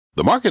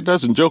The market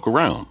doesn't joke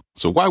around,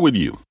 so why would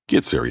you?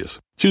 Get serious.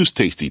 Choose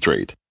Tasty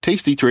Trade.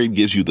 Tasty Trade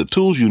gives you the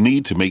tools you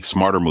need to make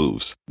smarter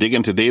moves. Dig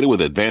into data with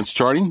advanced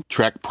charting,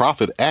 track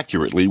profit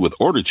accurately with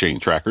order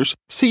chain trackers,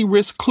 see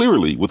risk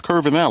clearly with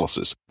curve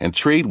analysis, and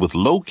trade with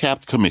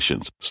low-capped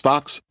commissions,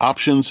 stocks,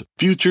 options,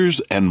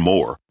 futures, and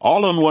more.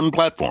 All on one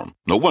platform.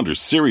 No wonder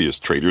serious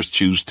traders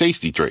choose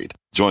Tasty Trade.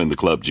 Join the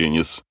club,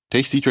 genius.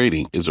 Tasty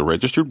Trading is a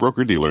registered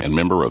broker-dealer and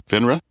member of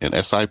FINRA and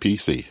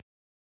SIPC.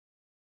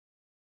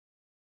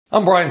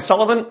 I'm Brian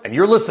Sullivan, and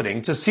you're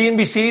listening to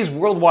CNBC's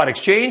Worldwide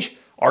Exchange.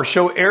 Our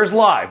show airs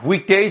live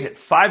weekdays at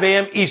 5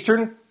 a.m.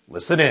 Eastern.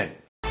 Listen in.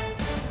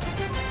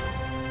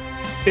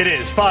 It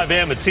is 5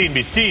 a.m. at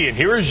CNBC, and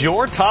here is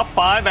your top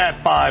 5 at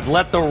 5.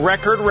 Let the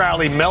record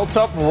rally melt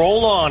up,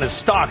 roll on as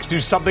stocks do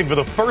something for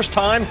the first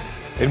time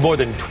in more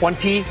than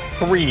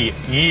 23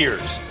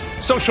 years.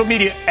 Social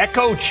media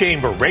echo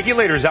chamber.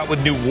 Regulators out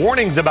with new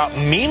warnings about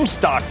meme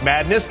stock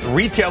madness, the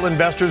retail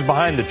investors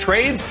behind the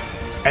trades,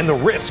 and the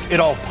risk it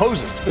all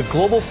poses to the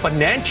global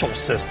financial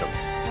system.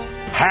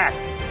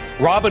 Hacked.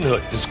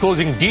 Robinhood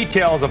disclosing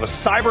details of a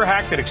cyber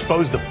hack that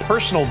exposed the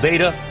personal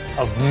data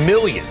of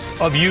millions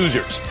of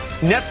users.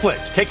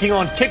 Netflix taking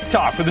on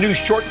TikTok with a new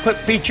short clip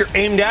feature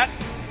aimed at,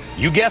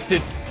 you guessed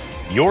it,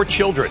 your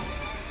children.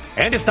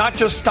 And it's not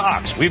just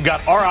stocks. We've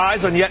got our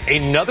eyes on yet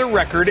another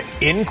record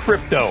in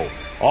crypto.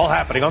 All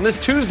happening on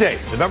this Tuesday,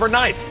 November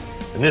 9th.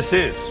 And this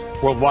is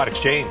Worldwide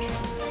Exchange.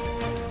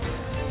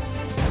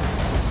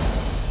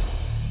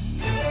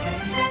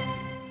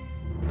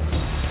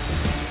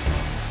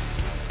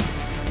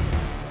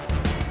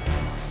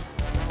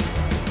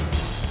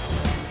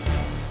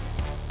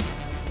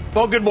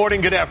 Well, good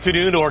morning, good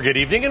afternoon, or good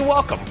evening, and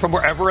welcome from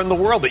wherever in the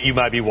world that you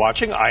might be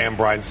watching. I am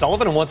Brian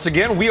Sullivan, and once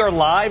again, we are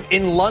live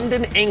in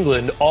London,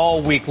 England,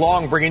 all week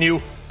long, bringing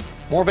you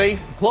more of a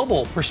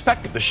global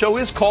perspective. The show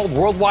is called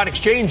Worldwide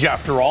Exchange,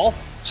 after all.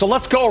 So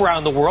let's go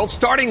around the world,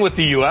 starting with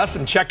the U.S.,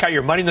 and check how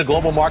your money in the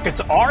global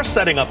markets are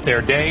setting up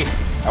their day.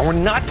 And we're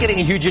not getting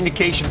a huge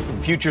indication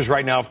from futures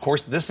right now. Of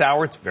course, this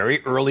hour, it's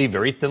very early,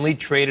 very thinly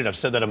traded. I've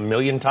said that a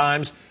million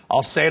times.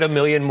 I'll say it a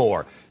million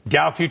more.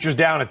 Dow futures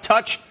down a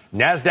touch.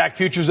 NASDAQ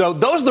futures, though,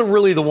 those are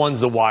really the ones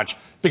to watch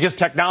because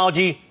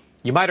technology,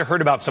 you might have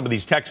heard about some of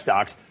these tech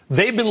stocks.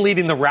 They've been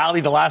leading the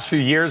rally the last few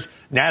years.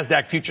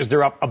 NASDAQ futures,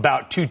 they're up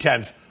about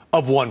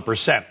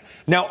 0.2%.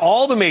 Now,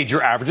 all the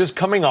major averages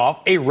coming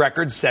off a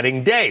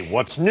record-setting day.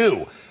 What's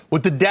new?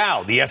 With the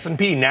Dow, the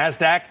S&P,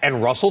 NASDAQ,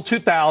 and Russell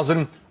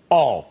 2000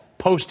 all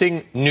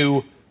posting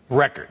new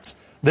records.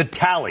 The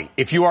tally,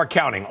 if you are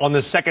counting, on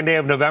the second day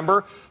of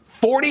November,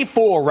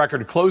 44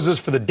 record closes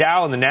for the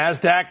Dow and the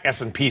NASDAQ.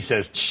 S&P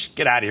says,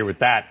 get out of here with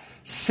that.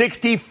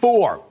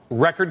 64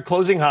 record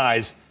closing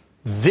highs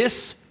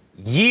this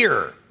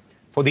year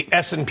for the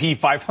S&P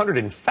 500.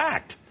 In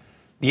fact,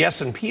 the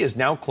S&P is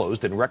now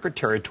closed in record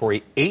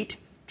territory 8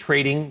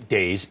 trading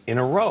days in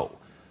a row.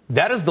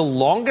 That is the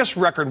longest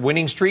record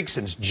winning streak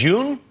since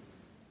June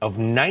of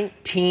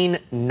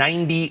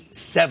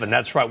 1997.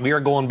 That's right. We are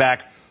going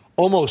back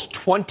almost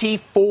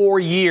 24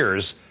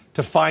 years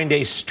to find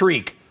a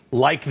streak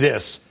like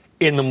this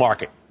in the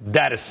market.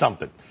 That is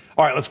something.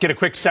 All right, let's get a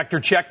quick sector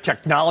check.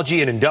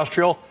 Technology and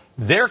industrial,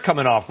 they're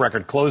coming off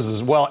record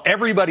closes as well.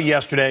 Everybody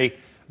yesterday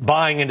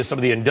buying into some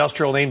of the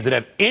industrial names that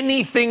have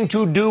anything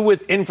to do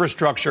with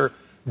infrastructure.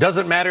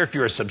 Doesn't matter if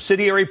you're a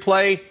subsidiary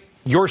play,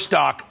 your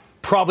stock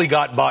probably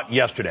got bought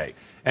yesterday.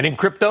 And in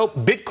crypto,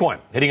 Bitcoin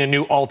hitting a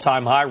new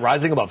all-time high,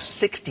 rising above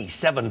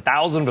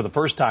 67,000 for the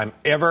first time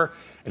ever.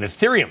 And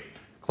Ethereum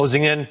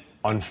closing in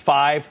on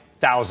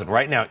 5,000.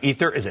 Right now,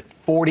 Ether is at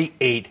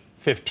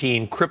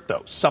 48.15.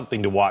 Crypto,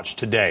 something to watch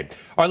today.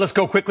 All right, let's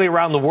go quickly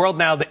around the world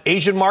now. The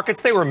Asian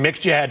markets, they were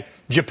mixed. You had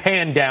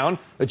Japan down,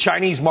 the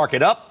Chinese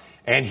market up,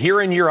 and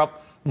here in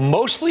Europe,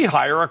 mostly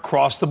higher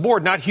across the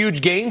board. Not huge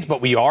gains,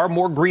 but we are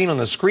more green on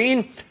the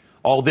screen.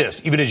 All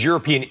this, even as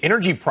European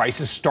energy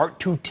prices start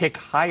to tick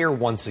higher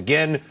once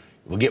again.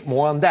 We'll get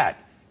more on that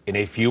in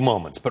a few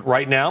moments. But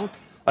right now,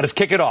 let us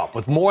kick it off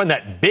with more on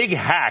that big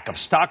hack of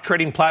stock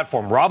trading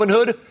platform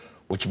Robinhood,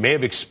 which may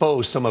have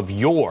exposed some of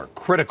your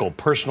critical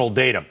personal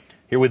data.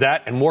 Here with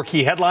that and more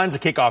key headlines to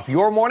kick off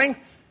your morning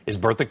is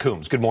Bertha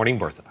Coombs. Good morning,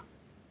 Bertha.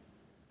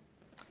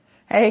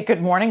 Hey,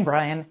 good morning,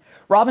 Brian.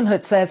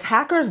 Robinhood says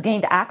hackers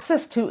gained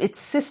access to its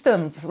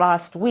systems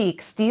last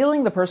week,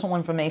 stealing the personal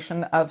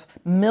information of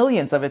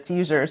millions of its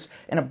users.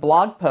 In a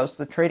blog post,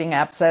 the trading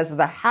app says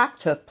the hack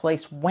took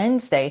place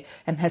Wednesday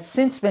and has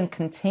since been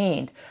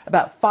contained.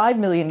 About 5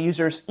 million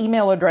users'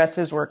 email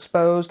addresses were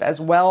exposed,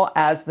 as well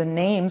as the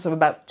names of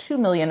about 2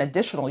 million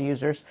additional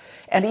users,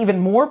 and even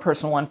more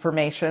personal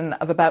information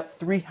of about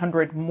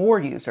 300 more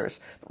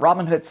users.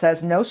 Robinhood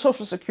says no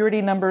social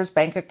security numbers,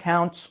 bank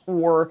accounts,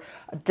 or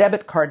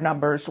debit card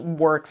numbers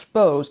were exposed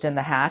exposed in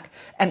the hack,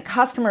 and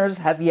customers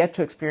have yet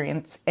to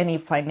experience any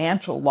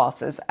financial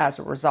losses as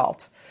a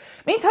result.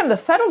 Meantime, the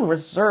Federal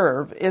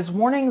Reserve is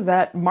warning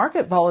that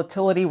market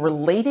volatility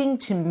relating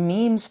to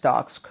meme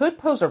stocks could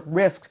pose a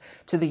risk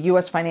to the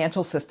U.S.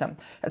 financial system.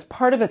 As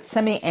part of its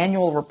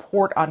semi-annual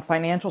report on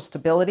financial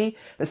stability,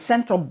 the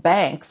central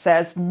bank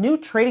says new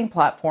trading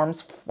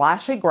platforms,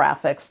 flashy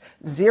graphics,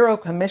 zero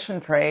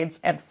commission trades,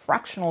 and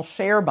fractional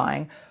share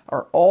buying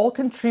are all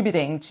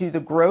contributing to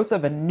the growth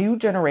of a new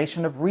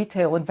generation of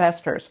retail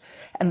investors.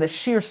 And the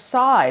sheer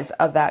size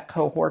of that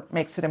cohort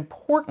makes it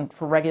important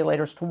for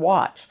regulators to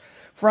watch.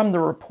 From the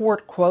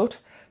report, quote,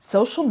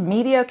 social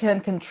media can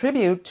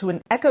contribute to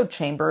an echo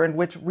chamber in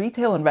which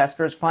retail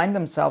investors find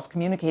themselves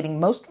communicating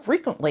most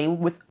frequently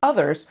with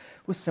others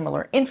with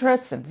similar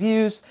interests and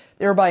views,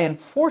 thereby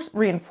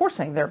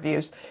reinforcing their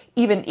views,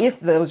 even if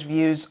those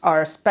views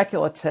are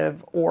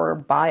speculative or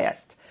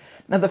biased.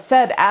 Now, the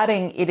Fed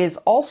adding it is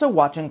also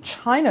watching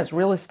China's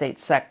real estate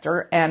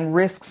sector and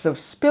risks of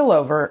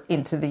spillover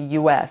into the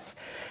U.S.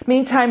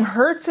 Meantime,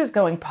 Hertz is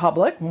going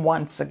public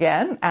once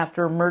again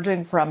after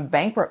emerging from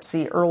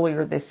bankruptcy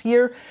earlier this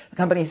year. The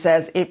company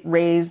says it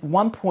raised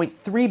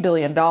 $1.3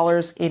 billion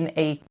in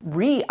a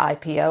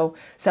re-IPO,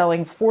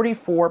 selling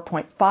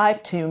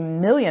 44.52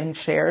 million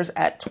shares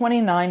at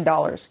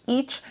 $29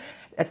 each,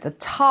 at the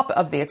top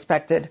of the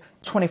expected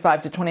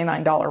 $25 to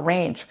 $29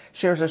 range.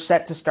 Shares are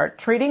set to start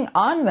trading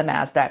on the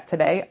NASDAQ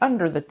today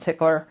under the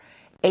ticker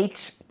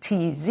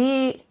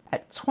HTZ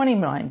at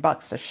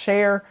 $29 a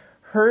share.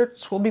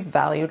 Hertz will be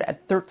valued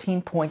at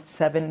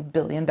 $13.7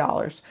 billion.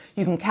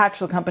 You can catch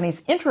the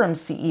company's interim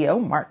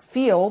CEO, Mark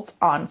Fields,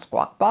 on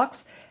Squawk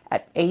Box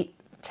at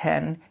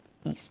 8:10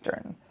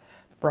 Eastern.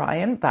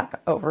 Brian,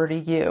 back over to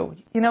you.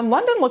 You know,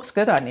 London looks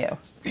good on you.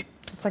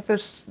 It's like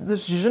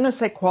there's je ne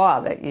sais quoi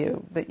that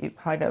you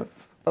kind of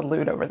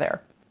allude over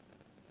there.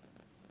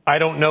 I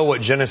don't know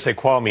what je ne sais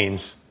quoi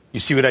means. You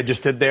see what I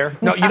just did there?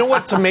 No, you know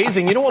what's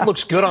amazing? You know what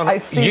looks good on... I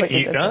see what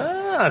you did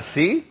there.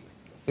 See?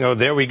 You know,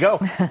 there we go.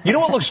 You know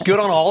what looks good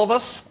on all of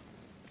us?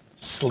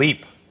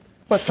 Sleep.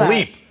 What's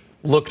Sleep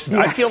that? Looks... Yes.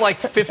 I feel like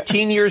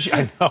 15 years...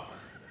 I know.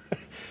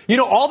 You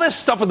know, all this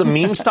stuff with the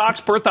meme stocks,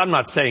 Bertha, I'm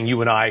not saying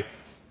you and I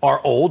are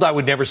old. I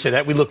would never say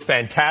that. We look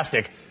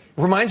fantastic.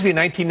 It reminds me of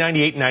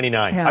 1998 and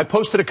 99. Yeah. I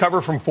posted a cover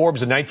from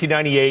Forbes in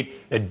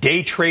 1998.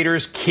 Day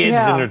traders,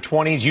 kids in their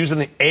 20s, using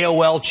the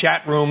AOL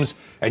chat rooms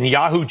and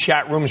Yahoo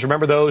chat rooms.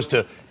 Remember those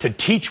to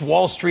teach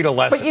Wall Street a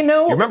lesson? But you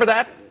know, you remember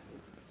that?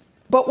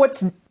 But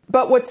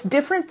what's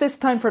different this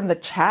time from the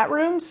chat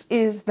rooms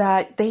is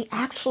that they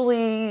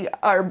actually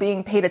are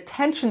being paid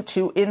attention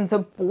to in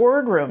the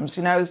boardrooms.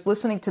 You know, I was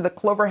listening to the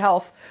Clover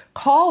Health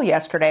call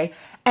yesterday,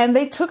 and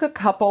they took a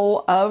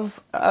couple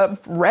of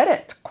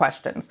Reddit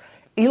questions.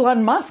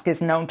 Elon Musk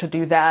is known to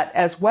do that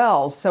as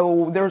well.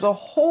 So there's a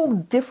whole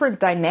different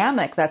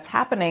dynamic that's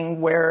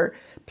happening where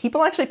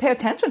people actually pay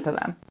attention to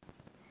them.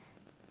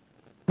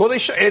 Well,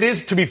 it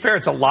is, to be fair,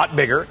 it's a lot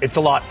bigger, it's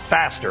a lot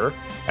faster,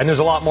 and there's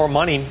a lot more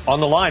money on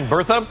the line.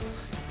 Bertha,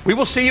 we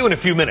will see you in a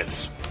few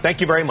minutes. Thank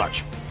you very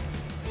much.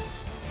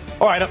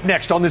 All right, up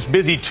next on this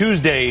busy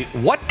Tuesday,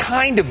 what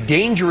kind of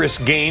dangerous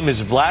game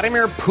is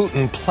Vladimir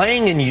Putin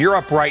playing in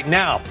Europe right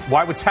now?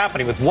 Why what's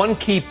happening with one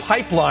key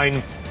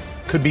pipeline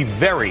could be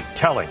very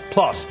telling.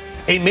 Plus,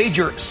 a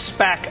major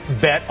SPAC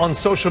bet on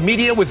social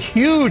media with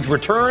huge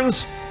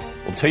returns.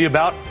 We'll tell you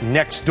about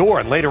next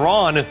door. And later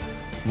on,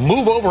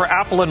 move over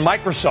Apple and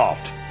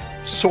Microsoft.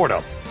 Sort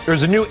of.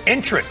 There's a new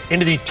entrant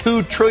into the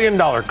 $2 trillion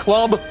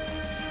club.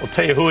 We'll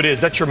tell you who it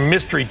is. That's your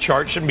mystery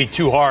chart. Shouldn't be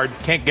too hard.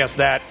 Can't guess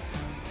that.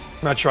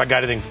 I'm not sure I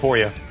got anything for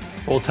you.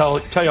 We'll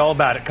tell you all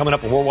about it coming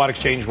up when Worldwide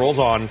Exchange rolls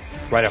on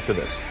right after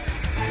this.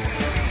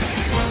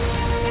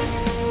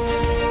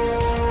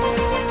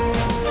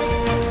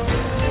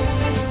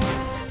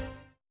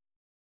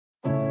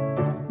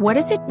 What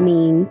does it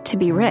mean to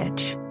be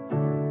rich?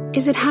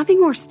 Is it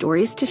having more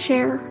stories to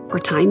share or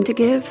time to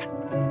give?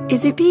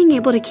 Is it being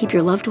able to keep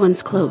your loved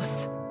ones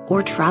close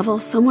or travel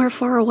somewhere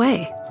far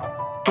away?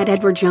 At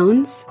Edward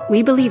Jones,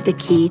 we believe the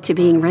key to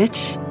being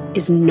rich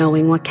is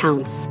knowing what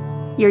counts.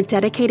 Your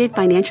dedicated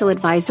financial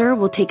advisor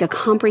will take a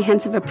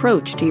comprehensive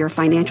approach to your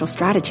financial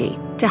strategy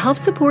to help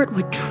support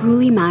what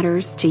truly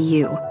matters to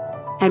you.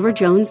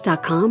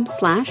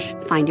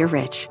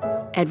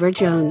 EdwardJones.com/findyourrich. Edward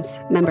Jones,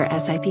 member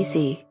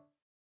SIPC.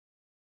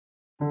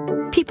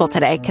 People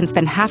today can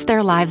spend half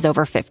their lives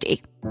over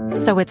 50.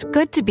 So it's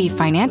good to be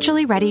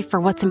financially ready for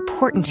what's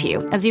important to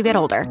you as you get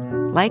older,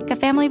 like a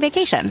family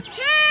vacation.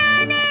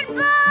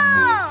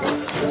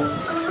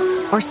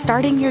 Or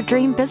starting your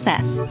dream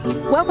business.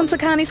 Welcome to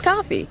Connie's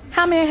Coffee.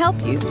 How may I help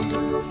you?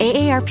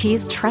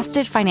 AARP's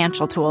trusted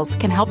financial tools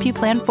can help you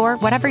plan for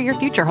whatever your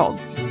future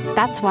holds.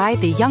 That's why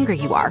the younger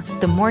you are,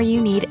 the more you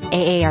need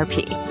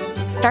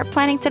AARP. Start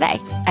planning today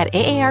at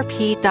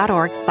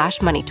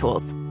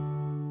aarp.org/moneytools.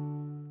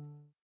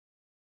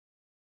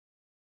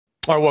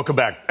 All right, welcome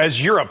back.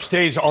 As Europe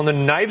stays on the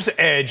knife's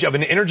edge of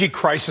an energy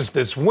crisis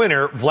this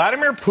winter,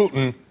 Vladimir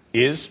Putin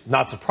is,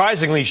 not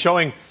surprisingly,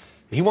 showing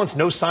he wants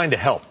no sign to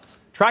help.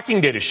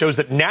 Tracking data shows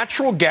that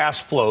natural gas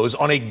flows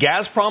on a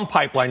Gazprom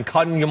pipeline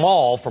cutting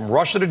Yamal from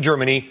Russia to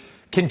Germany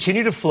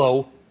continue to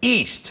flow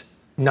east,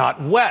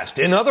 not west.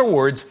 In other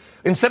words,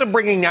 instead of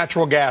bringing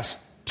natural gas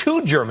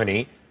to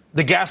Germany,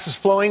 the gas is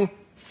flowing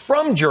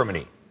from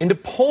Germany into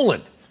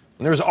Poland.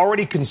 And there's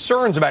already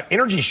concerns about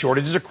energy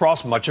shortages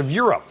across much of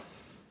Europe.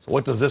 So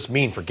what does this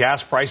mean for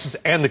gas prices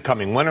and the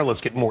coming winter?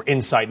 Let's get more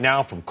insight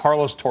now from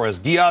Carlos Torres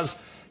Diaz.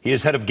 He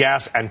is head of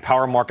gas and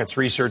power markets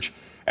research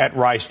at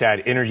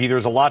Rystad Energy.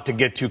 There's a lot to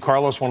get to.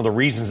 Carlos, one of the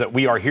reasons that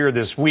we are here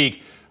this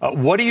week.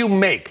 What do you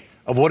make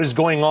of what is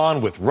going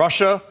on with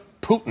Russia,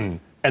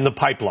 Putin, and the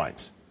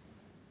pipelines?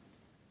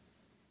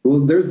 Well,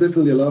 there's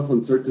definitely a lot of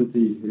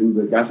uncertainty in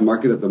the gas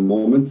market at the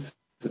moment,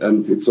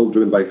 and it's all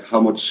driven by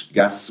how much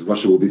gas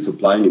Russia will be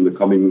supplying in the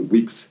coming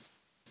weeks.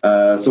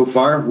 So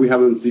far, we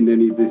haven't seen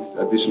any of these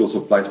additional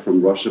supplies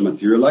from Russia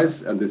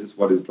materialize, and this is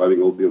what is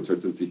driving all the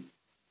uncertainty.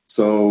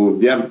 So,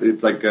 yeah,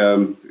 it's like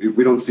if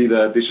we don't see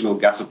the additional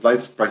gas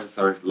supplies, prices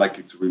are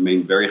likely to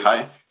remain very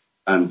high.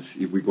 And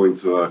if we go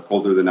into a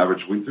colder than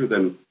average winter,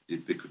 then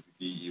they could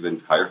be even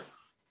higher.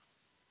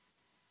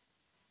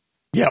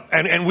 Yeah,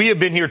 and we have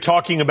been here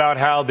talking about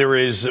how there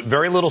is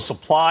very little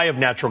supply of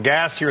natural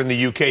gas here in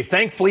the UK.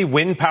 Thankfully,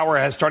 wind power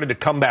has started to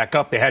come back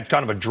up. They had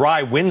kind of a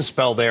dry wind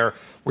spell there.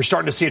 We're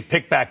starting to see it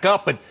pick back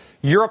up, but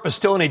Europe is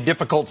still in a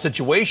difficult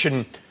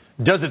situation.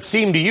 Does it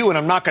seem to you, and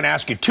I'm not going to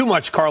ask you too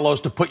much, Carlos,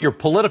 to put your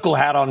political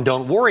hat on,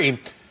 don't worry,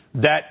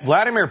 that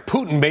Vladimir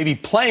Putin may be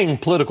playing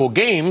political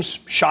games,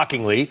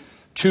 shockingly,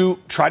 to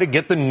try to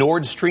get the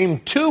Nord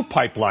Stream 2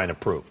 pipeline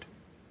approved?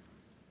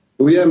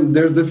 Well, yeah,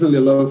 there's definitely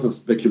a lot of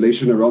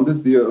speculation around this.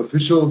 The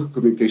official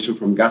communication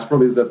from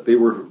Gazprom is that they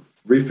were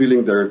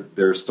refilling their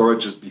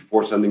storages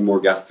before sending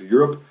more gas to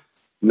Europe.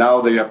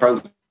 Now they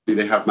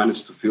have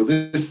managed to fill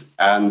this,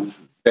 and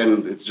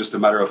then it's just a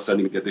matter of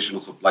sending the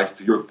additional supplies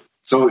to Europe.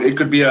 So it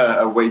could be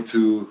a way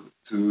to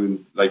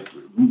like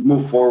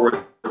move forward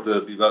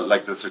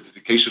the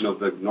certification of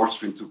the Nord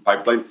Stream 2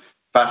 pipeline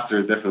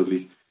faster.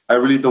 Definitely, I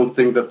really don't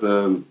think that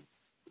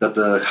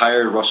the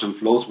higher Russian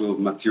flows will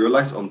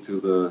materialize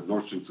until the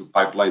Nord Stream 2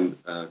 pipeline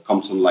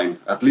comes online.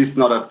 At least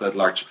not at that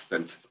large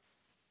extent.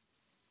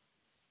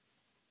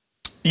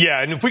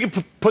 Yeah, and if we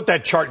could put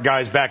that chart,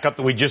 guys, back up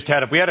that we just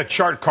had. If we had a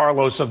chart,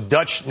 Carlos, of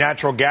Dutch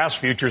natural gas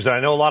futures, and I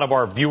know a lot of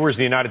our viewers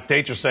in the United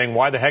States are saying,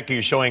 why the heck are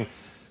you showing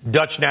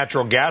Dutch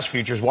natural gas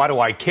futures? Why do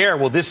I care?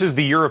 Well, this is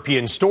the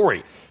European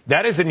story.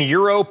 That is in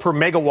euro per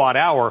megawatt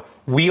hour.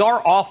 We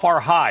are off our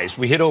highs.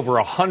 We hit over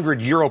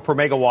 100 euro per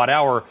megawatt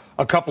hour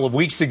a couple of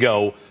weeks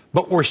ago,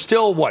 but we're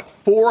still,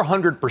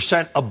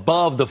 400%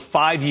 above the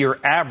 5-year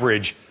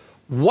average.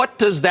 What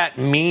does that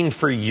mean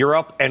for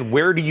Europe, and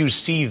where do you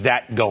see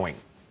that going?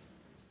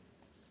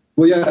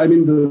 Well, yeah, I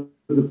mean,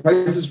 the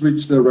prices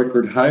reached a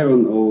record high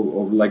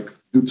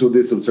due to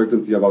this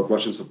uncertainty about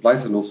Russian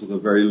supplies and also the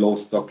very low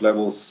stock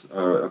levels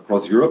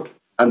across Europe.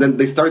 And then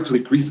they started to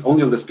decrease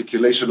only on the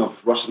speculation of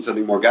Russians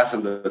sending more gas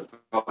and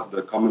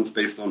the comments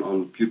based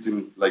on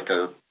Putin,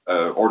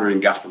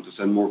 ordering Gazprom to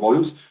send more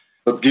volumes.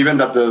 But given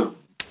that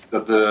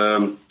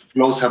the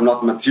flows have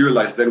not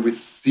materialized, then we've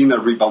seen a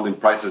rebound in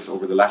prices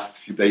over the last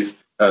few days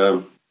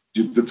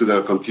due to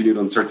the continued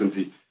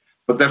uncertainty.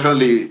 But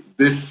definitely,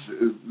 this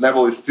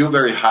level is still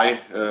very high,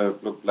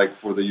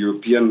 for the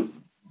European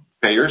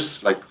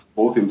payers,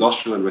 both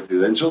industrial and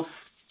residential.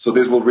 So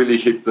this will really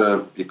hit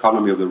the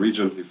economy of the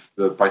region if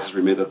the prices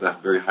remain at a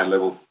very high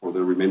level for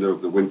the remainder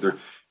of the winter.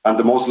 And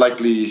the most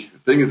likely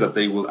thing is that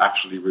they will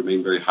actually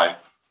remain very high.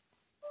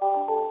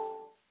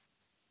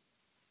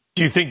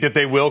 Do you think that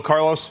they will,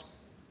 Carlos?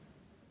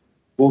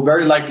 Well,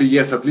 very likely,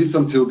 yes, at least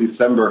until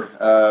December.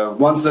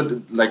 Once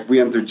that, we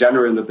enter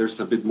January and that there's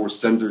a bit more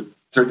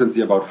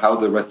certainty about how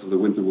the rest of the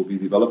winter will be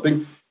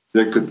developing,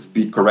 there could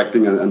be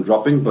correcting and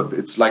dropping, but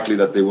it's likely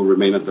that they will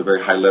remain at the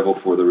very high level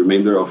for the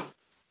remainder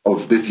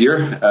of this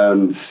year.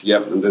 And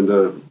then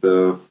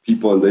the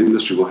people in the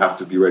industry will have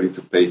to be ready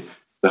to pay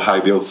the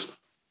high bills.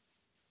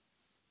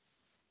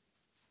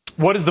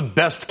 What is the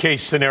best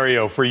case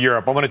scenario for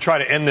Europe? I'm going to try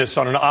to end this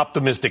on an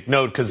optimistic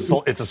note because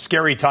it's a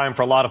scary time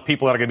for a lot of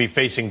people that are going to be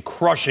facing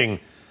crushing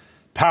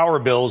power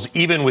bills,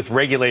 even with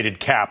regulated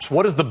caps.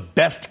 What is the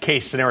best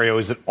case scenario?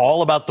 Is it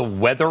all about the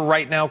weather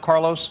right now,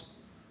 Carlos?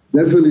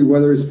 Definitely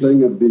weather is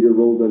playing a bigger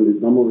role than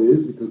it normally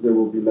is because there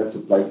will be less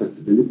supply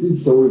flexibility.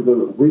 So if the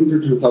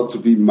winter turns out to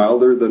be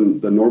milder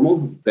than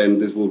normal, then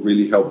this will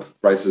really help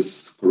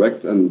prices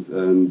correct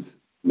and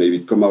maybe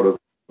come out of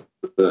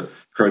the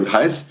current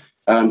highs.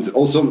 And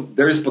also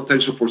there is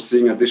potential for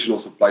seeing additional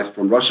supplies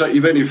from Russia,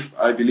 even if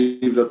I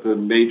believe that the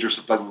major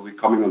supplies will be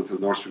coming until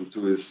Nord Stream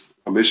 2 is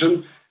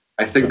commissioned.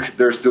 I think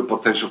there's still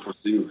potential for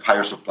seeing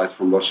higher supplies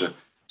from Russia.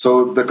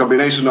 So the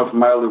combination of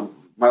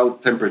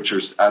mild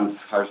temperatures and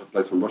higher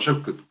supplies from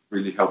Russia could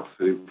really help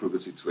improve the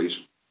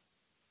situation.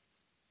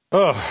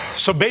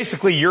 So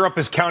basically, Europe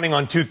is counting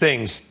on two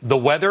things, the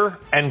weather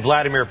and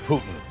Vladimir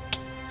Putin.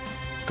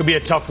 Could be a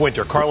tough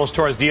winter. Carlos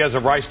Torres Diaz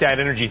of Rystad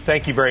Energy,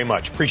 thank you very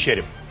much. Appreciate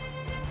it.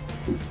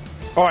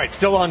 All right,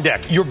 still on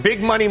deck. Your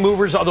big money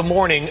movers of the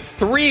morning.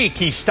 3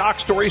 key stock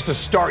stories to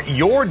start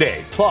your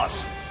day.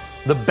 Plus,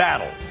 the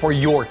battle for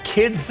your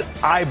kids'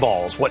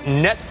 eyeballs. What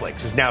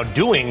Netflix is now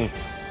doing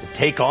to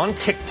take on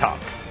TikTok.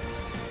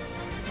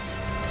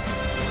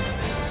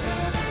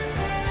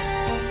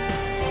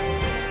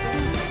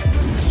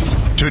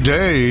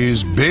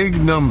 Today's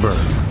big number,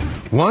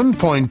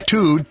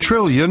 $1.2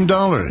 trillion.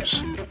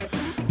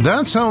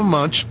 That's how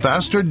much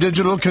faster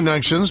digital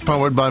connections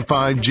powered by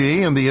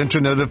 5G and the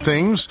Internet of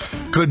Things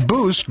could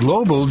boost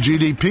global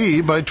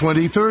GDP by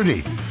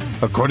 2030,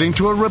 according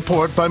to a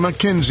report by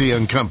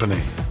McKinsey &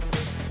 Company.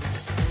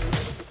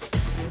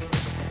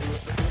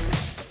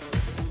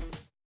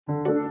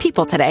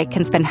 People today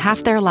can spend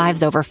half their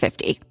lives over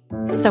 50.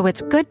 So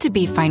it's good to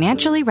be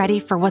financially ready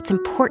for what's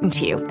important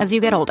to you as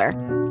you get older,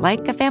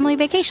 like a family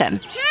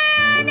vacation.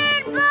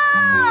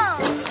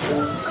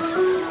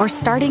 Or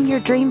starting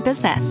your dream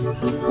business.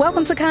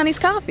 Welcome to Connie's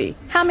Coffee.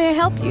 How may I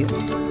help you?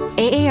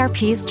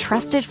 AARP's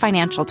trusted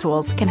financial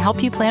tools can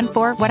help you plan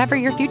for whatever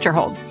your future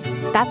holds.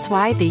 That's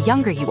why the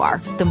younger you are,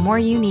 the more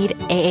you need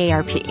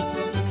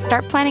AARP.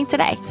 Start planning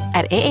today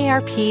at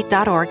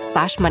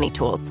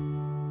aarp.org/moneytools.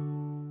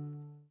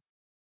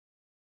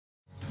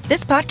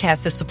 This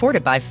podcast is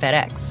supported by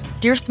FedEx.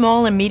 Dear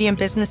small and medium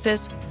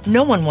businesses,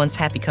 no one wants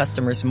happy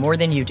customers more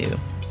than you do.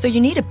 So you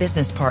need a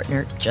business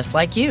partner just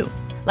like you.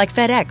 Like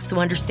FedEx, who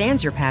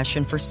understands your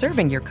passion for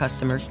serving your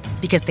customers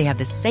because they have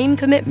the same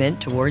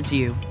commitment towards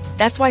you.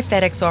 That's why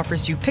FedEx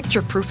offers you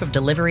picture proof of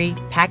delivery,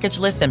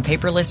 packageless and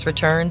paperless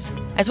returns,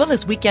 as well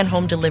as weekend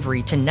home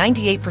delivery to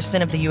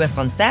 98% of the U.S.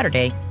 on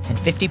Saturday and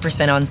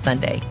 50% on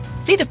Sunday.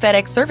 See the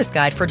FedEx service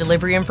guide for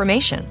delivery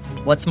information.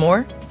 What's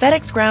more,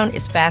 FedEx Ground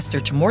is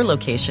faster to more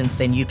locations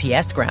than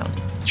UPS Ground.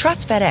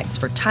 Trust FedEx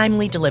for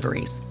timely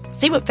deliveries.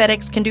 See what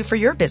FedEx can do for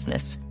your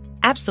business.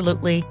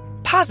 Absolutely,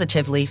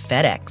 positively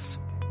FedEx.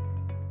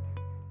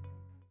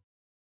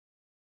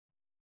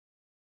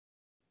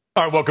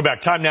 All right, welcome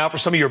back. Time now for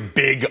some of your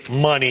big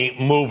money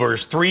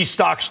movers. 3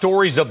 stock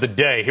stories of the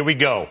day. Here we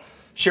go.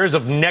 Shares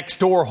of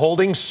Nextdoor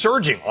Holdings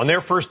surging on their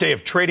first day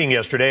of trading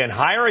yesterday and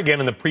higher again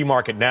in the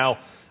pre-market now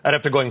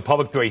after going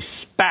public through a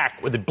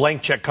SPAC with the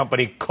blank check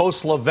company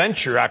Khosla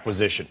Venture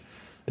acquisition.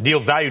 The deal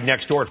valued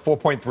Nextdoor at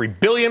 $4.3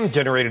 billion,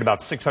 generated about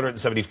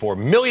 $674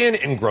 million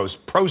in gross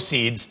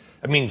proceeds.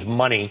 That means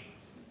money.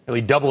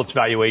 Nearly double its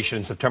valuation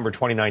in September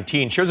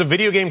 2019. Shares of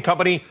video game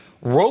company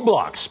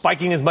Roblox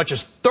spiking as much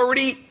as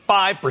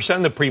 35%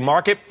 in the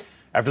pre-market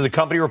after the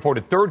company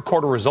reported third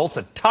quarter results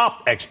that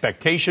top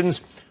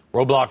expectations.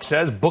 Roblox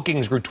says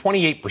bookings grew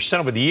 28%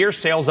 over the year,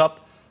 sales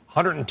up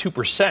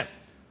 102%.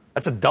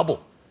 That's a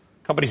double.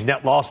 Company's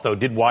net loss, though,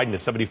 did widen to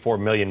 $74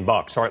 million.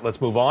 All right,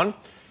 let's move on.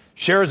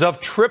 Shares of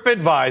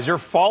TripAdvisor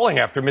falling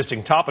after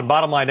missing top and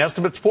bottom line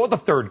estimates for the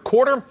third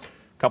quarter.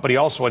 Company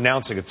also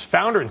announcing its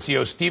founder and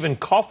CEO Stephen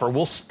Kaufer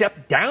will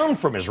step down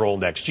from his role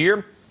next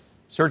year.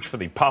 Search for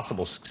the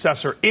possible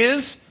successor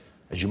is,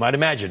 as you might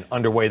imagine,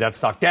 underway. That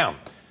stock down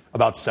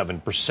about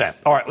 7%.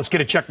 All right, let's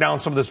get a check now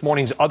on some of this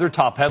morning's other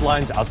top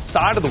headlines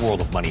outside of the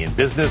world of money and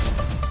business.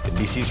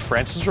 NBC's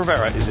Frances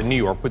Rivera is in New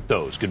York with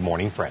those. Good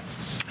morning,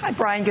 Frances. Hi,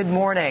 Brian. Good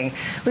morning.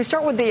 We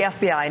start with the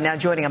FBI now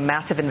joining a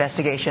massive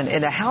investigation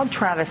into how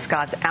Travis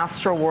Scott's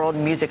Astroworld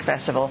Music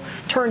Festival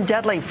turned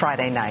deadly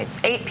Friday night.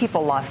 8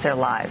 people lost their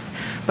lives.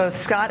 Both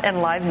Scott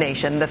and Live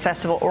Nation, the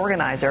festival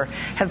organizer,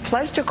 have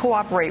pledged to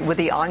cooperate with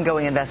the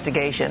ongoing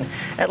investigation.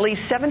 At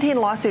least 17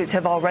 lawsuits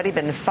have already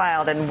been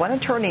filed, and one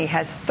attorney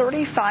has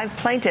 35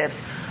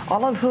 plaintiffs,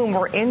 all of whom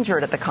were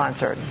injured at the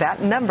concert.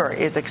 That number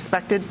is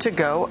expected to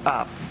go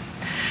up.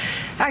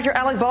 Actor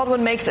Alec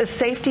Baldwin makes a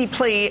safety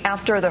plea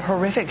after the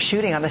horrific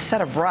shooting on the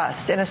set of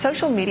Rust. In a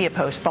social media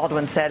post,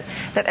 Baldwin said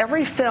that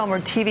every film or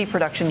TV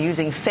production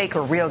using fake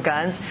or real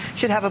guns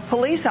should have a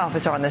police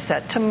officer on the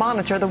set to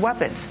monitor the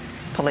weapons.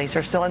 Police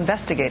are still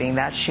investigating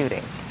that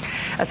shooting.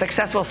 A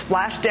successful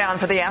splashdown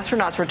for the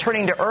astronauts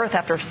returning to Earth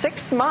after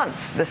 6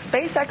 months. The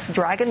SpaceX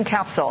Dragon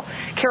capsule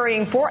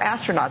carrying 4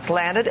 astronauts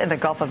landed in the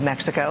Gulf of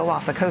Mexico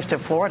off the coast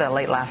of Florida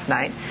late last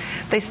night.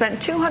 They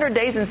spent 200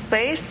 days in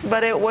space,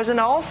 but it wasn't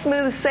all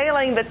smooth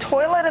sailing. The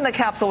toilet in the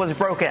capsule was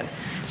broken,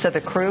 so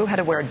the crew had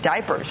to wear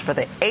diapers for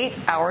the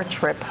 8-hour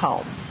trip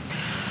home.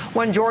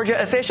 One Georgia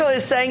official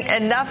is saying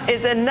enough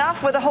is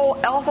enough with the whole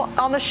elf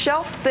on the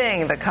shelf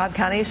thing. The Cobb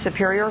County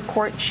Superior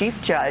Court Chief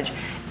Judge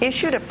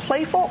issued a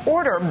playful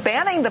order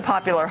banning the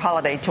popular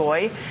holiday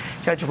toy.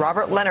 Judge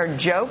Robert Leonard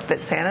joked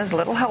that Santa's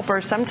little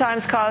helpers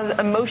sometimes cause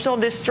emotional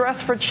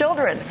distress for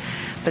children.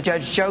 The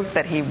judge joked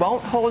that he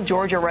won't hold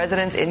Georgia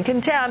residents in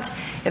contempt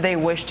if they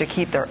wish to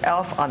keep their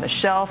elf on the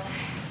shelf.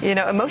 You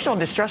know, emotional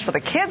distress for the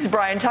kids,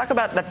 Brian. Talk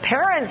about the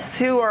parents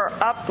who are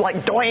up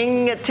like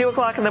doing at 2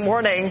 o'clock in the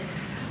morning,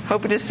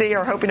 hoping to see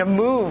or hoping to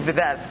move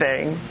that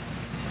thing.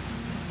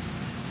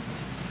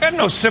 I have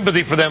no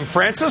sympathy for them,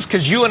 Francis,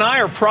 because you and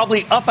I are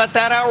probably up at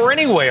that hour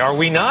anyway, are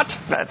we not?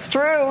 That's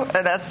true.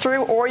 That's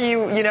true. Or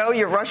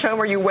you rush home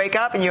or you wake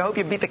up and you hope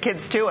you beat the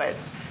kids to it,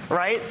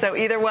 right? So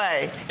either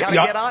way, got to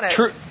get on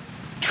it.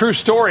 True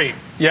story.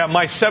 Yeah,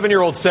 my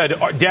 7-year-old said,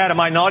 Dad, am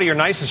I naughty or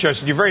nice this year? I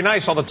said, you're very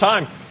nice all the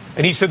time.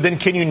 And he said, then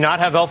can you not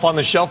have Elf on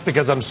the Shelf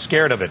because I'm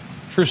scared of it?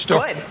 True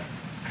story.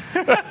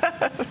 Good.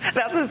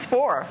 That's what it's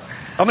for.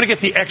 I'm going to get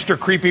the extra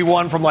creepy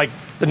one from like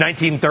the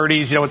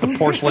 1930s, with the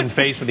porcelain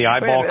face and the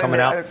eyeball coming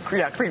out.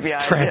 Yeah, creepy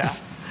eyes.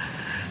 Francis.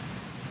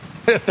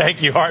 Yeah.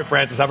 Thank you. All right,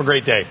 Francis. Have a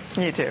great day.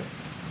 You too.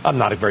 I'm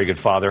not a very good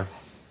father.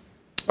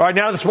 All right,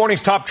 now this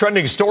morning's top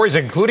trending stories,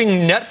 including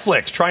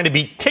Netflix trying to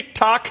beat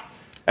TikTok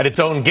at its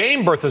own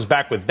game. Bertha's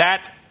back with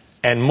that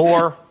and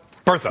more.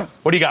 Bertha,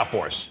 what do you got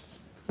for us?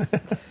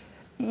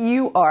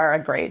 You are a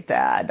great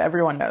dad.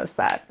 Everyone knows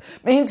that.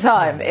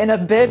 Meantime, in a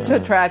bid to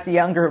attract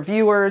younger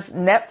viewers,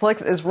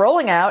 Netflix is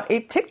rolling out a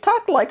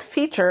TikTok-like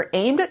feature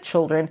aimed at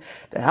children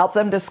to help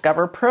them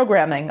discover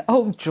programming.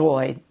 Oh,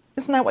 joy.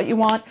 Isn't that what you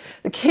want?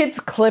 The Kids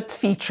Clip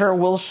feature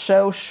will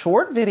show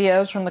short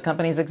videos from the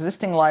company's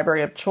existing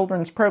library of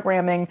children's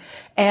programming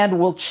and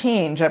will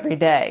change every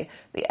day.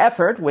 The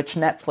effort, which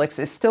Netflix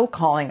is still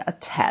calling a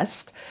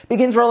test,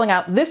 begins rolling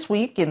out this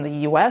week in the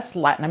U.S.,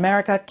 Latin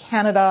America,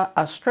 Canada,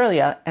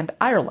 Australia, and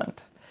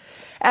Ireland.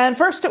 And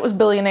first it was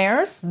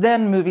billionaires,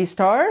 then movie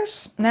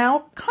stars.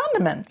 Now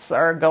condiments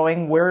are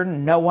going where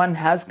no one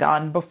has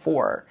gone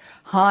before.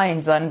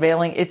 Heinz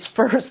unveiling its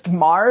first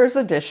Mars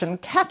edition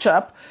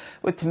ketchup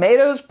with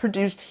tomatoes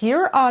produced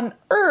here on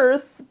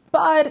Earth,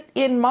 but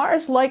in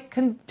Mars-like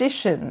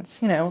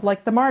conditions,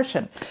 like The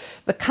Martian.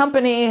 The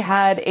company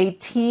had a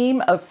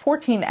team of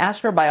 14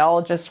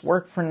 astrobiologists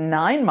work for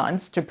 9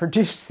 months to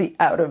produce the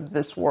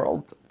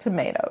out-of-this-world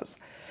tomatoes.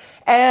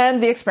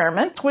 And the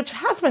experiment, which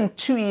has been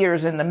 2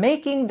 years in the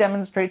making,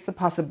 demonstrates the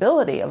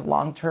possibility of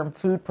long-term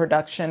food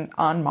production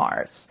on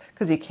Mars,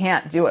 because you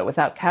can't do it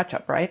without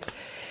ketchup, right?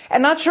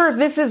 And not sure if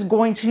this is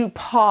going to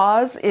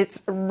pause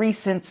its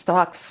recent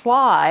stock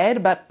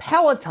slide, but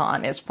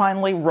Peloton is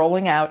finally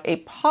rolling out a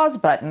pause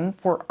button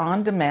for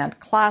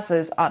on-demand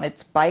classes on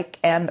its Bike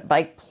and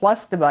Bike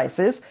Plus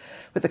devices,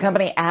 with the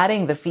company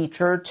adding the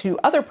feature to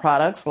other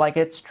products like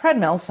its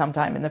treadmill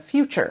sometime in the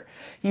future.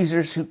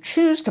 Users who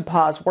choose to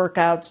pause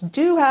workouts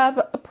do have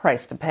a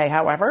price to pay,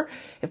 however.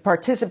 If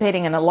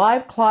participating in a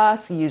live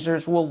class,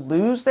 users will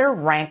lose their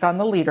rank on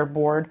the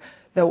leaderboard,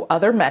 though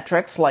other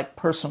metrics like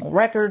personal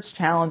records,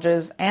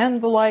 challenges, and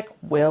the like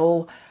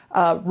will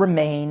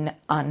remain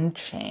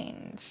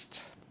unchanged.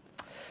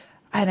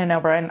 I don't know,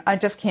 Brian. I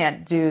just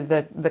can't do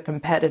the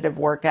competitive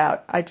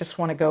workout. I just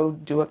want to go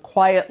do it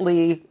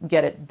quietly,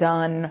 get it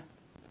done,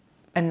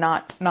 and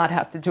not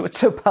have to do it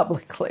so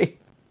publicly.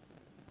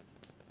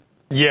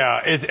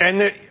 Yeah,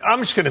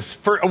 I'm just going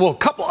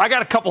to, I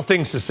got a couple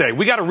things to say.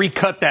 We got to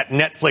recut that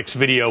Netflix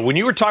video. When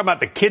you were talking about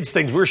the kids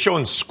things, we were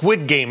showing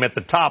Squid Game at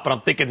the top, and I'm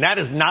thinking that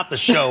is not the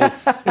show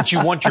that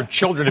you want your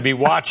children to be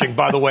watching,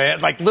 by the way.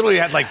 It literally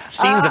had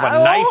scenes of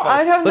a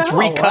knife. Let's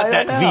recut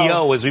that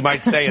VO, as we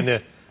might say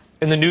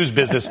in the news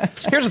business.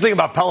 Here's the thing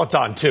about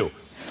Peloton, too.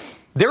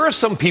 There are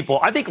some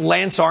people, I think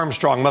Lance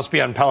Armstrong must be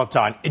on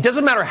Peloton. It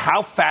doesn't matter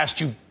how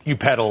fast you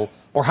pedal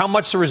or how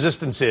much the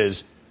resistance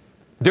is.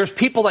 There's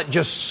people that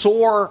just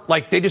soar,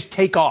 they just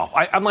take off.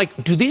 I'm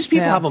like, do these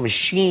people have a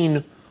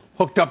machine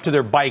hooked up to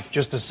their bike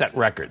just to set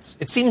records?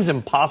 It seems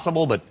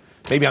impossible, but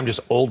maybe I'm just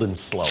old and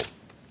slow.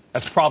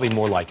 That's probably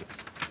more like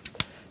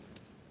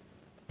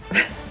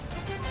it.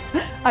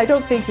 I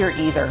don't think you're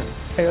either.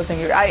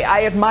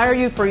 I admire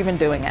you for even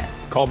doing it.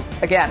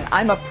 Again,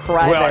 I'm a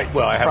private I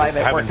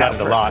haven't done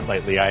it a lot person.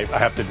 lately, I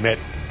have to admit.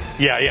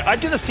 Yeah, I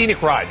do the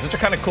scenic rides. Those are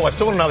kind of cool. I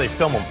still want to know how they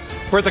film them.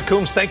 Bertha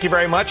Coombs, thank you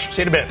very much.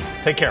 See you in a bit.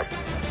 Take care.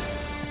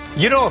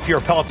 If you're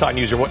a Peloton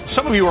user,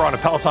 some of you are on a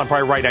Peloton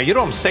probably right now. You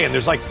know what I'm saying?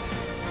 There's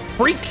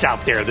freaks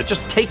out there that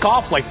just take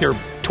off like they're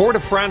Tour de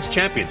France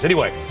champions.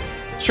 Anyway,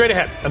 straight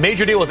ahead, a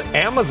major deal with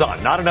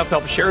Amazon. Not enough to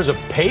help shares of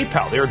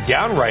PayPal. They're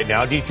down right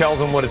now.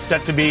 Details on what is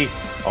set to be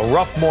a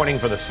rough morning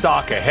for the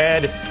stock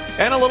ahead.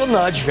 And a little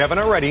nudge, if you haven't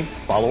already,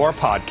 follow our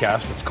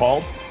podcast. It's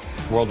called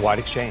Worldwide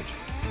Exchange.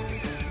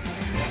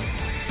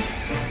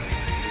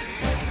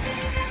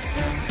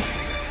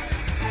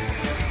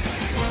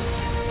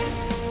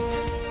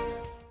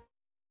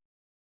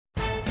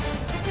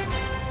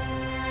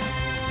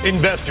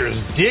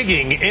 Investors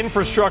digging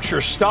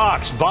infrastructure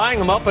stocks, buying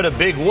them up in a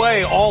big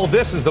way. All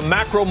this as the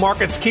macro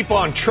markets keep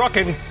on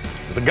trucking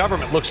as the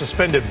government looks to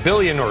spend $1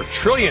 billion or $1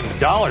 trillion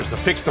to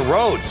fix the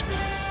roads.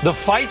 The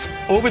fight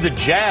over the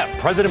jab,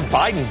 President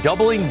Biden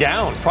doubling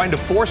down, trying to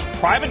force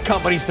private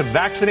companies to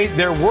vaccinate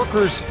their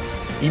workers,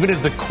 even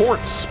as the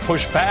courts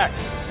push back.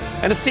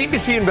 And a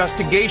CNBC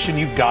investigation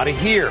you've got to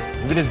hear.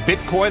 Even as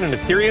Bitcoin and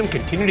Ethereum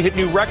continue to hit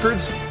new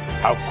records,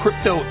 how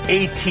crypto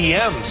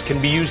ATMs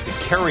can be used to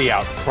carry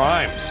out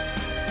crimes.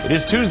 It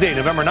is Tuesday,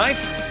 November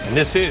 9th, and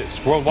this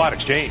is Worldwide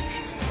Exchange.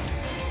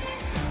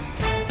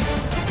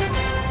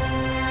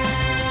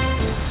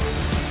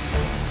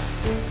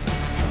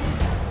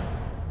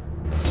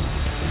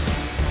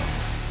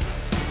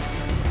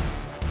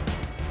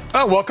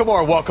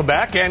 Welcome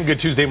back, and good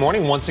Tuesday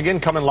morning. Once again,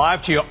 coming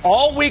live to you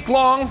all week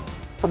long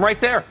from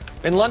right there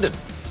in London.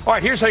 All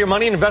right, here's how your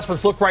money and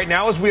investments look right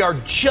now as we are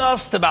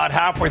just about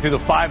halfway through the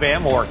 5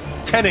 a.m. or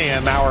 10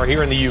 a.m. hour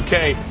here in the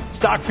UK.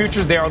 Stock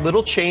futures, they are a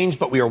little changed,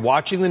 but we are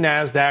watching the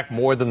NASDAQ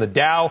more than the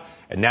Dow.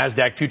 And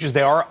NASDAQ futures,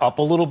 they are up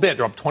a little bit.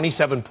 They're up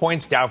 27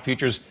 points. Dow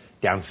futures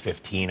down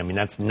 15. I mean,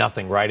 that's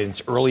nothing, right?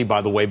 It's early,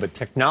 by the way, but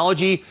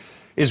technology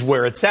is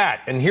where it's at.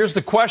 And here's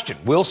the question.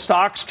 Will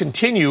stocks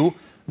continue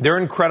their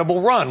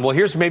incredible run? Well,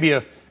 here's maybe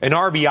an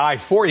RBI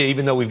for you,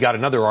 even though we've got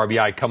another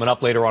RBI coming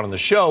up later on in the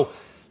show.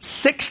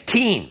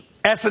 16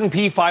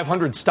 S&P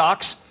 500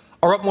 stocks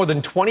are up more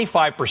than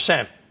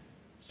 25%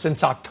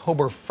 since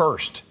October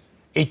 1st.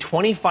 A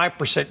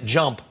 25%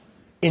 jump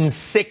in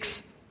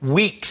 6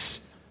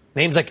 weeks.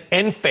 Names like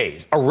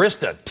Enphase,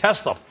 Arista,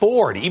 Tesla,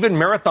 Ford, even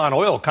Marathon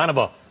Oil, kind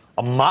of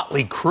a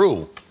motley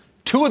crew.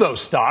 2 of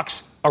those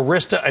stocks,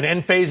 Arista and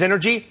Enphase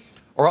Energy,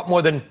 are up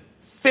more than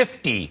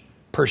 50%.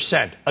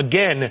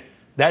 Again,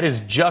 that is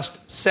just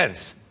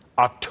since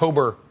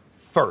October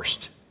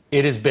 1st.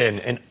 It has been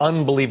an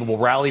unbelievable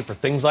rally for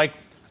things like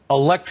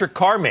electric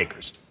car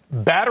makers,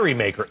 battery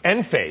maker,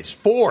 Enphase,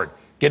 Ford,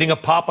 getting a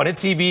pop on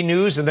its EV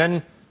news, and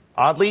then,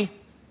 oddly,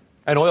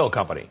 an oil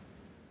company.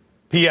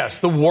 P.S.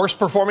 The worst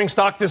performing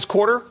stock this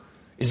quarter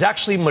is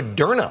actually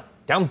Moderna,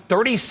 down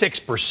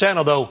 36%,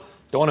 although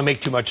don't want to make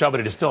too much of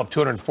it. It is still up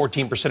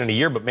 214% in a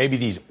year, but maybe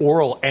these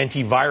oral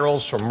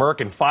antivirals from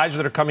Merck and Pfizer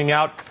that are coming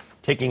out,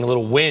 taking a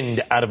little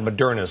wind out of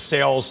Moderna's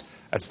sales.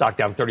 That stock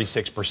down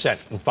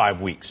 36% in 5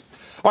 weeks.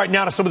 All right,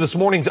 now to some of this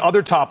morning's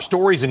other top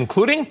stories,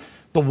 including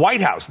the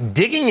White House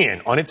digging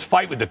in on its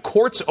fight with the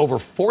courts over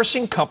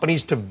forcing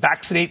companies to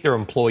vaccinate their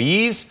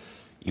employees,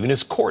 even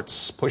as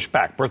courts push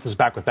back. Bertha's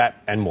back with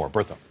that and more.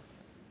 Bertha.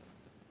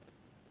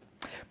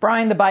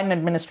 Brian, the Biden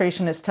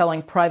administration is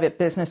telling private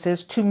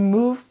businesses to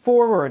move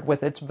forward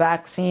with its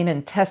vaccine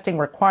and testing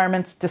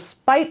requirements,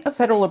 despite a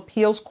federal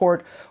appeals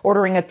court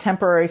ordering a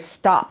temporary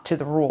stop to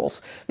the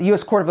rules. The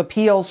U.S. Court of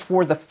Appeals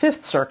for the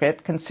Fifth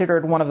Circuit,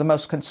 considered one of the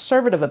most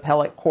conservative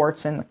appellate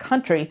courts in the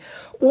country,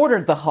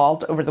 ordered the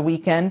halt over the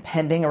weekend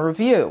pending a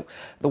review.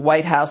 The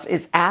White House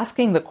is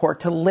asking the court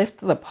to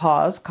lift the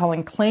pause,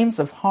 calling claims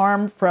of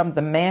harm from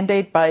the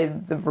mandate by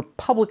the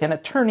Republican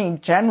Attorney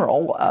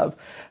General of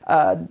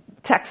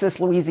Texas,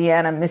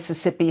 Louisiana,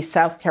 Mississippi,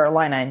 South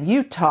Carolina, and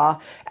Utah,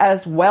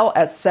 as well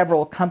as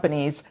several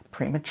companies,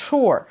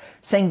 premature,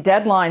 saying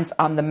deadlines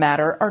on the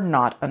matter are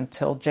not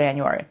until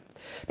January.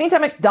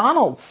 Meantime,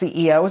 McDonald's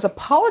CEO is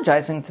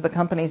apologizing to the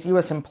company's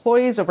U.S.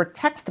 employees over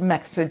text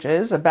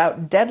messages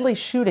about deadly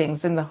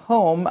shootings in the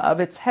home of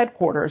its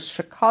headquarters,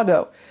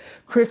 Chicago.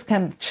 Chris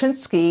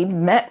Kempczinski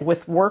met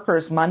with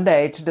workers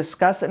Monday to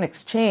discuss an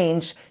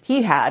exchange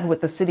he had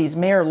with the city's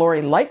mayor,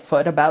 Lori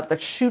Lightfoot, about the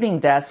shooting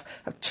deaths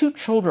of 2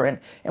 children,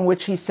 in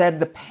which he said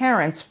the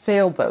parents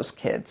failed those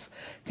kids.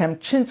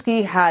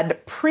 Kempczinski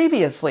had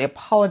previously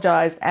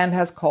apologized and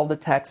has called the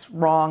text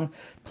wrong,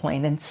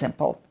 plain and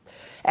simple.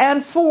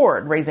 And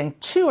Ford raising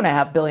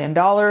 $2.5 billion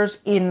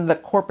in the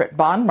corporate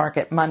bond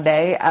market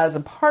Monday as a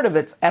part of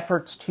its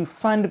efforts to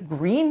fund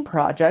green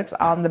projects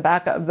on the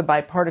back of the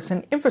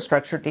bipartisan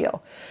infrastructure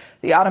deal.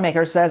 The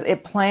automaker says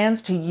it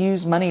plans to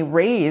use money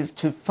raised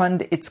to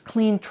fund its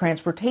clean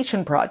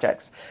transportation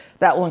projects.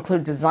 That will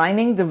include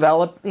designing,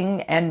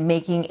 developing, and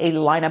making a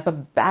lineup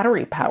of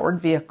battery-powered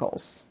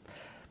vehicles.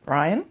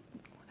 Brian,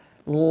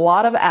 a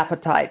lot of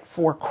appetite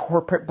for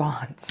corporate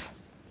bonds.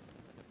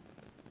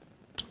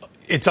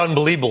 It's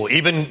unbelievable.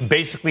 Even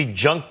basically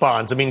junk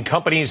bonds. I mean,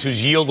 companies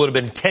whose yield would have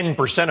been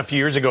 10% a few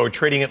years ago are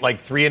trading at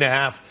like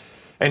 3.5%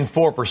 and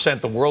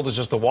 4%. The world is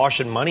just awash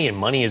in money, and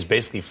money is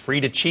basically free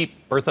to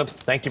cheap. Bertha,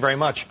 thank you very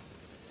much.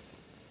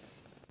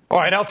 All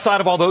right,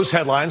 outside of all those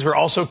headlines, we're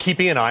also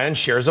keeping an eye on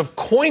shares of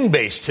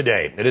Coinbase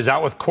today. It is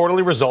out with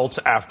quarterly results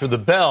after the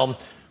bell.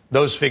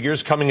 Those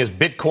figures coming as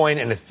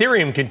Bitcoin and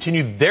Ethereum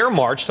continue their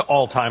march to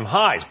all-time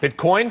highs.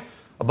 Bitcoin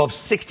above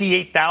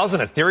 68,000,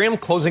 Ethereum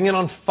closing in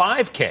on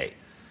 5K.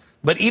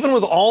 But even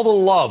with all the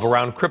love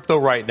around crypto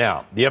right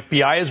now, the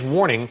FBI is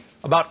warning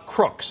about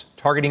crooks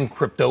targeting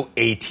crypto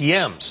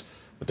ATMs,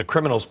 with the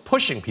criminals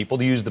pushing people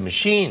to use the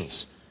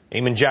machines.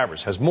 Eamon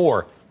Javers has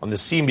more on the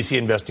CNBC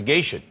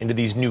investigation into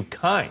these new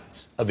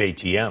kinds of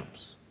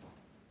ATMs.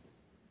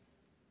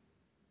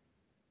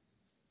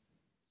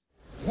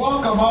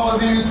 Welcome, all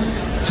of you,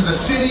 to the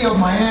city of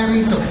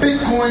Miami, to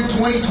Bitcoin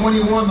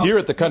 2021. Here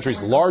at the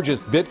country's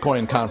largest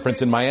Bitcoin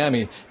conference in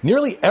Miami,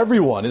 nearly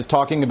everyone is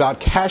talking about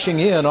cashing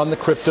in on the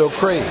crypto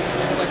craze.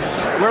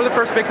 We're the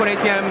first Bitcoin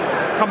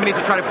ATM company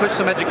to try to push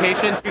some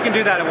education. You can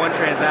do that in one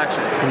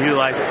transaction. You can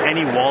utilize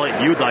any wallet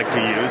you'd like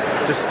to use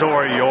to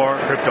store your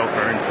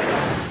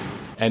cryptocurrency.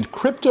 And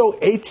crypto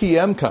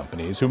ATM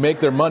companies who make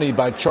their money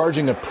by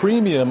charging a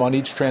premium on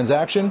each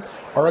transaction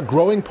are a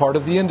growing part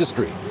of the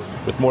industry.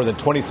 With more than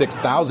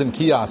 26,000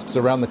 kiosks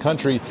around the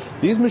country,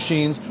 these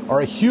machines are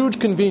a huge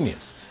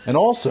convenience, and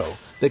also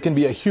they can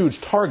be a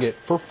huge target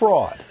for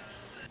fraud.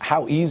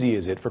 How easy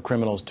is it for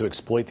criminals to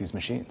exploit these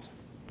machines?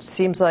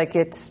 Seems like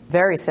it's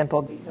very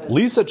simple.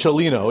 Lisa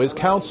Cellino is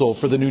counsel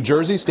for the New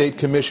Jersey State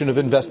Commission of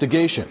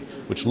Investigation,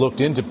 which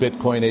looked into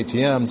Bitcoin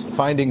ATMs,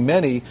 finding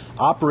many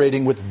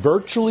operating with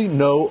virtually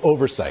no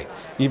oversight,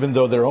 even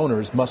though their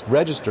owners must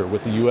register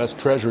with the U.S.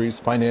 Treasury's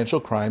Financial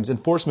Crimes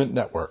Enforcement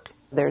Network.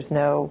 There's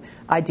no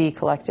ID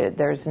collected.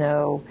 There's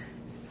no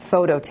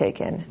photo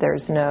taken.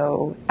 There's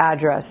no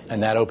address.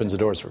 And that opens the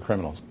doors for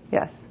criminals.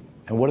 Yes.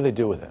 And what do they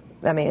do with it?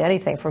 I mean,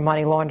 anything from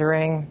money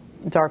laundering,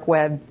 dark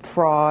web,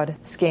 fraud,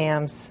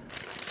 scams.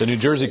 The New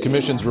Jersey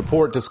Commission's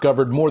report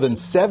discovered more than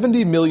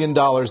 $70 million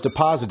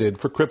deposited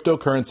for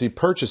cryptocurrency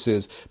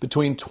purchases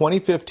between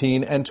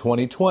 2015 and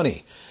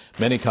 2020.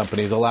 Many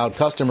companies allowed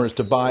customers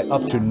to buy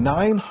up to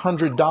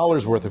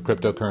 $900 worth of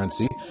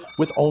cryptocurrency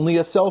with only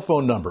a cell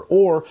phone number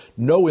or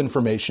no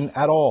information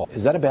at all.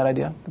 Is that a bad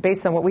idea?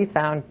 Based on what we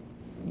found,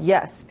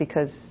 yes,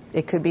 because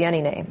it could be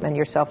any name, and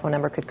your cell phone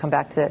number could come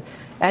back to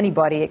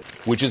anybody.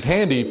 Which is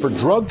handy for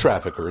drug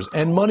traffickers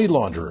and money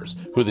launderers,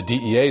 who the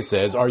DEA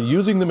says are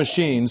using the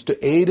machines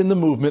to aid in the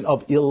movement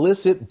of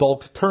illicit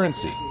bulk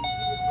currency.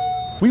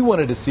 We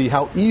wanted to see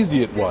how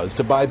easy it was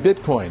to buy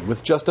Bitcoin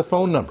with just a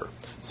phone number.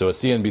 So a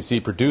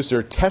CNBC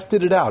producer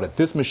tested it out at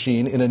this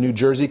machine in a New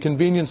Jersey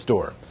convenience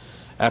store.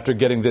 After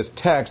getting this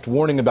text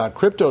warning about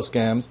crypto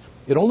scams,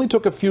 it only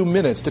took a few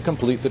minutes to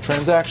complete the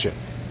transaction.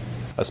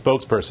 A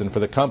spokesperson for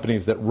the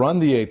companies that run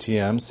the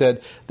ATM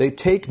said they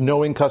take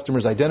knowing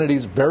customers'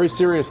 identities very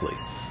seriously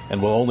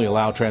and will only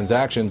allow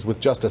transactions with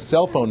just a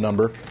cell phone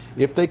number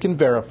if they can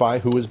verify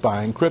who is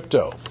buying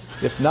crypto.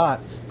 If not,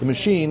 the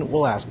machine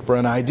will ask for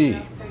an ID.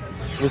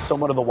 It was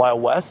somewhat of the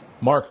Wild West.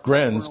 Mark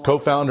Grenz,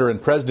 co-founder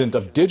and president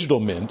of Digital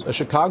Mint, a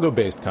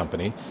Chicago-based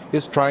company,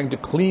 is trying to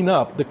clean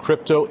up the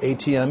crypto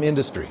ATM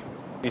industry.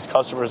 These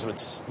customers would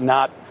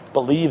not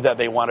believe that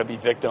they want to be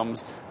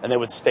victims, and they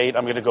would state,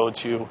 I'm going to go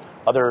to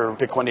other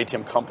Bitcoin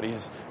ATM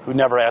companies who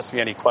never ask me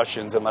any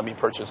questions and let me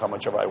purchase how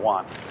much ever I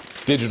want.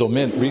 Digital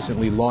Mint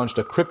recently launched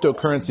a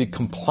cryptocurrency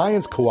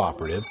compliance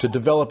cooperative to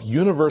develop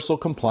universal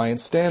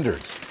compliance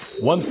standards.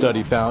 One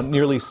study found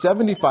nearly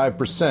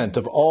 75%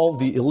 of all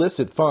the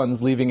illicit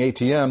funds leaving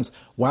ATMs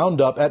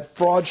wound up at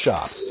fraud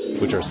shops,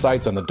 which are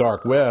sites on the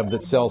dark web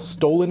that sell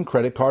stolen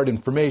credit card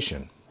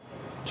information.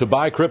 To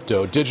buy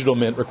crypto, Digital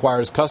Mint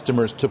requires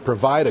customers to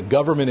provide a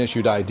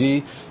government-issued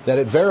ID that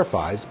it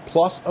verifies,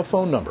 plus a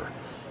phone number.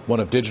 One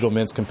of Digital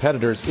Mint's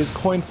competitors is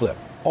CoinFlip,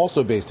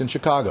 also based in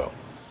Chicago.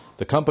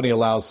 The company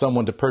allows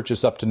someone to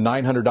purchase up to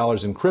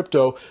 $900 in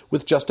crypto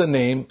with just a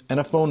name and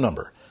a phone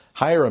number.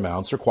 Higher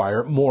amounts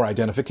require more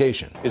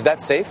identification. Is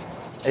that safe?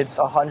 It's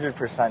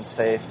 100%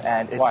 safe.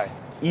 And it's, why?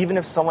 Even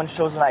if someone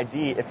shows an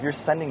ID, if you're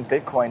sending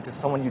Bitcoin to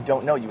someone you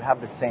don't know, you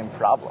have the same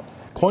problem.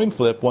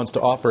 CoinFlip wants to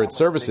offer its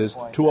services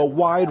to a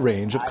wide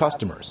range of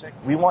customers.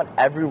 We want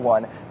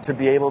everyone to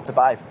be able to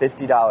buy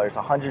 $50,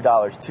 $100,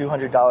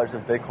 $200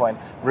 of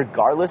Bitcoin,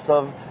 regardless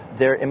of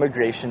their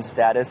immigration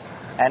status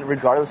and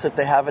regardless if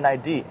they have an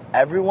ID.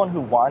 Everyone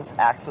who wants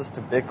access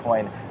to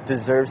Bitcoin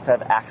deserves to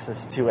have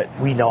access to it.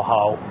 We know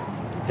how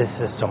this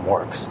system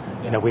works.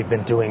 We've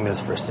been doing this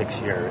for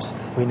 6 years.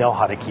 We know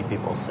how to keep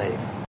people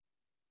safe.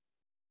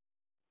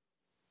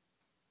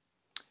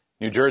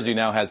 New Jersey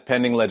now has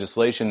pending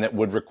legislation that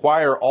would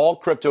require all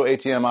crypto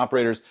ATM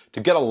operators to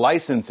get a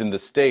license in the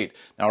state.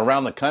 Now,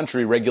 around the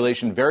country,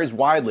 regulation varies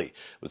widely,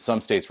 with some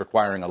states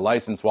requiring a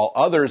license, while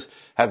others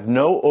have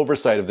no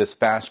oversight of this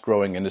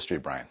fast-growing industry,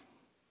 Brian.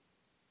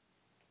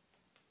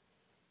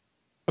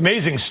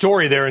 Amazing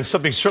story there, and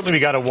something certainly we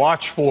got to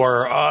watch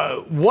for.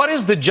 What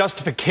is the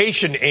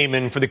justification,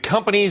 Eamon, for the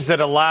companies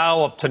that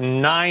allow up to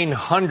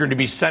 900 to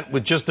be sent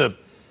with just a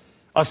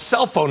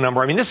cell phone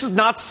number? I mean, this is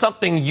not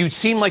something you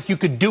seem like you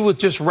could do with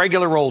just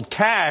regular old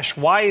cash.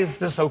 Why is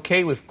this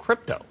okay with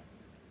crypto?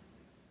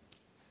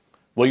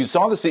 Well, you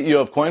saw the CEO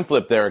of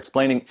CoinFlip there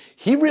explaining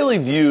he really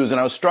views, and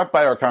I was struck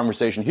by our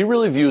conversation, he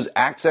really views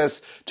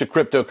access to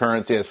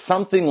cryptocurrency as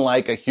something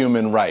like a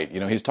human right.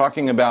 He's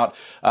talking about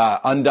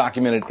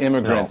undocumented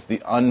immigrants, the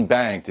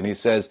unbanked, and he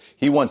says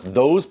he wants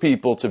those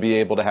people to be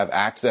able to have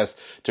access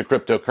to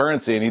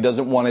cryptocurrency, and he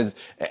doesn't want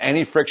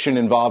any friction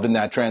involved in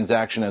that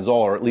transaction at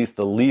all, or at least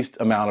the least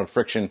amount of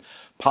friction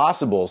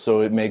possible,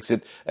 so it makes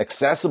it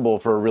accessible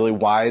for a really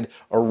wide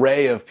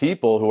array of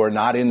people who are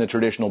not in the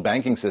traditional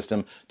banking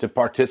system to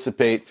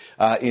participate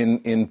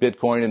in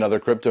Bitcoin and other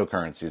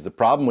cryptocurrencies. The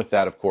problem with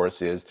that, of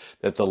course, is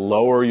that the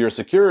lower your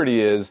security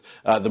is,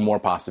 the more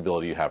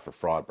possibility you have for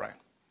fraud, Brian.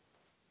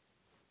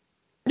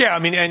 Yeah, I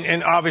mean,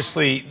 and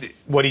obviously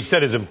what he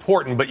said is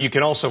important, but you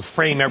can also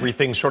frame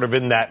everything sort of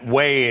in that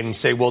way and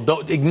say, well,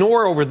 don't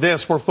ignore over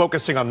this, we're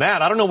focusing on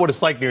that. I don't know what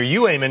it's like near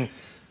you, Eamon.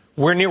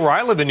 Near where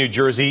I live in New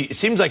Jersey, it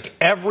seems like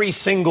every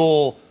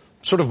single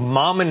sort of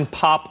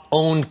mom-and-pop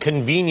owned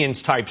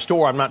convenience type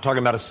store, I'm not talking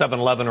about a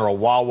 7-Eleven or a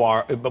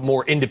Wawa, but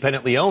more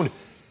independently owned,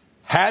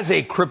 has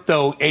a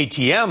crypto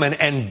ATM.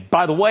 And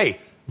by the way,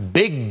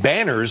 big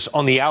banners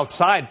on the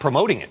outside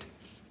promoting it.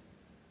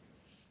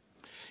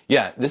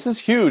 Yeah, this is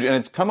huge, and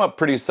it's come up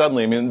pretty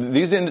suddenly. I mean,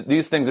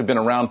 these things have been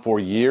around for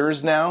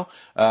years now,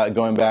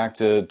 going back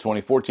to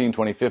 2014,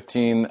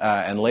 2015,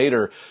 and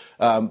later.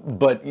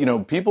 But,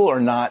 people are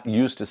not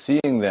used to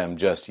seeing them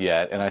just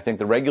yet, and I think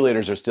the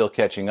regulators are still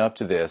catching up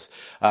to this.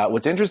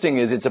 What's interesting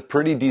is it's a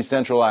pretty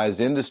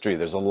decentralized industry.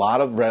 There's a lot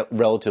of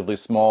relatively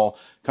small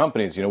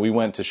companies. We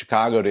went to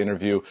Chicago to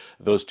interview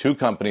those 2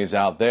 companies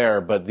out there,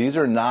 but these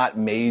are not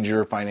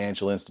major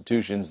financial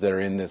institutions that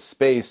are in this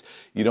space.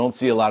 You don't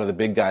see a lot of the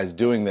big guys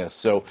doing this.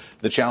 So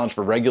the challenge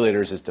for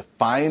regulators is to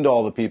find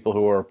all the people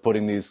who are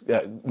putting these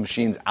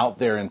machines out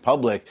there in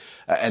public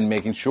and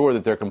making sure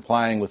that they're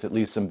complying with at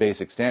least some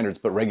basic standards.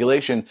 But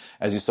regulation,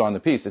 as you saw in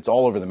the piece, it's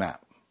all over the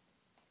map.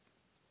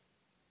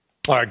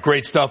 All right,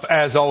 great stuff.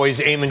 As always,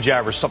 Eamon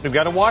Javers, something we've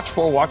got to watch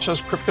for. Watch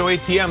those crypto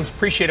ATMs.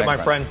 Appreciate it, my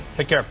friend.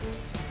 Take care.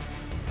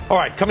 All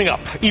right, coming up,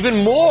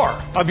 even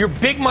more of your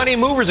big money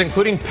movers,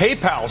 including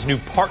PayPal's new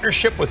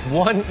partnership with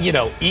one,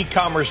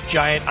 e-commerce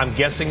giant I'm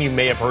guessing you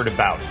may have heard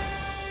about.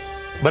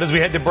 But as we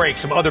head to break,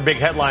 some other big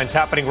headlines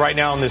happening right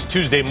now on this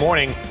Tuesday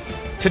morning.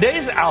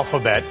 Today's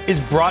alphabet is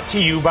brought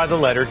to you by the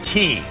letter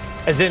T,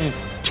 as in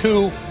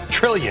 2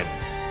 trillion.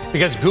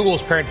 Because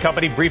Google's parent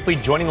company briefly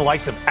joining the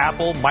likes of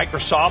Apple,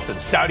 Microsoft, and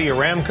Saudi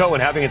Aramco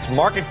and having its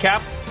market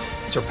cap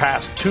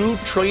surpass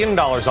 $2 trillion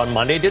on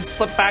Monday. Did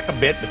slip back a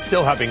bit, but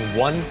still having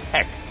one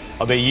heck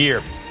of a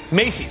year.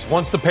 Macy's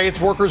wants to pay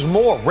its workers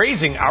more,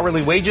 raising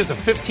hourly wages to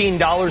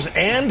 $15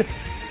 and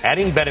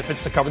adding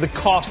benefits to cover the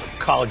cost of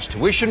college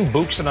tuition,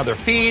 books, and other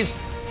fees.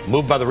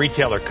 Move by the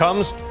retailer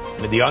comes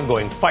amid the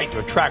ongoing fight to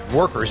attract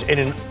workers in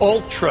an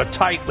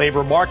ultra-tight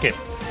labor market.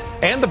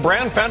 And the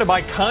brand founded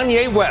by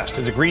Kanye West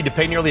has agreed to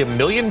pay nearly $1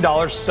 million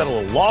to settle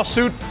a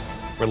lawsuit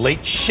for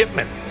late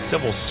shipment. The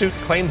civil suit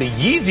claimed the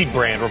Yeezy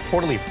brand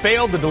reportedly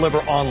failed to deliver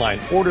online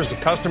orders to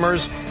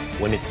customers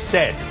when it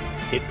said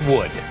it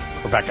would.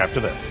 We're back after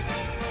this.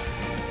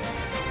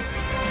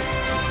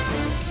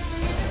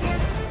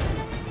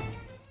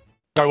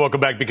 All right, welcome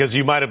back. Because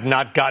you might have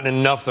not gotten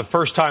enough the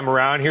first time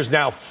around. Here's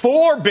now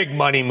 4 big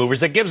money movers.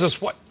 That gives us,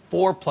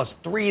 4 plus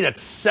 3,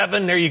 that's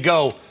 7. There you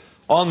go.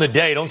 On the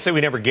day. Don't say we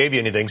never gave you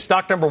anything.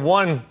 Stock number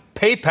 1,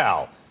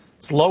 PayPal.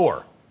 It's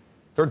lower.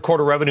 Third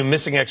quarter revenue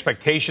missing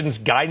expectations.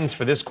 Guidance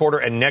for this quarter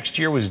and next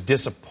year was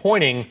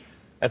disappointing.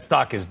 That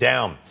stock is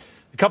down.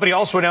 The company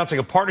also announcing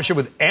a partnership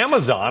with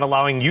Amazon,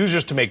 allowing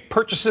users to make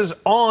purchases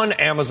on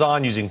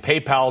Amazon using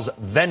PayPal's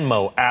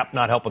Venmo app,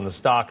 not helping the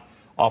stock,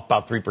 off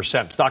about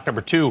 3%. Stock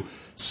number 2,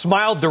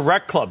 Smile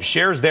Direct Club.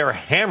 Shares there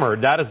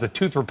hammered. That is the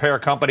tooth repair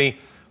company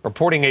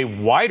reporting a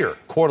wider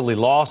quarterly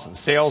loss and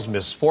sales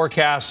missed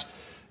forecasts.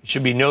 It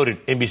should be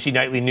noted, NBC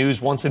Nightly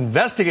News once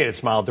investigated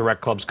Smile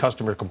Direct Club's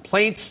customer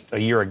complaints a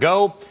year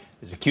ago.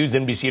 Has accused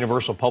NBC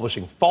Universal of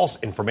publishing false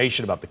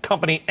information about the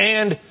company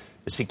and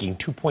is seeking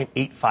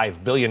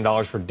 $2.85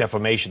 billion for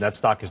defamation. That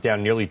stock is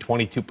down nearly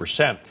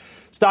 22%.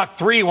 Stock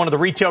 3, one of the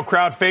retail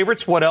crowd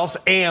favorites. What else?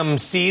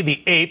 AMC,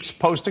 the apes,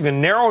 posting a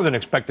narrower than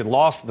expected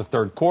loss for the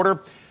third quarter.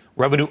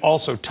 Revenue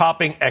also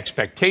topping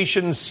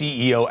expectations.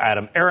 CEO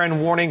Adam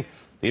Aron warning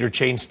the leader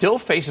chain still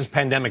faces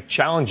pandemic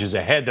challenges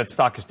ahead. That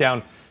stock is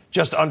down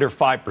just under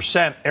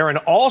 5%. Aron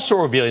also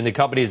revealing the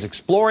company is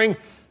exploring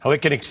how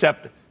it can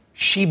accept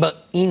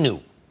Shiba Inu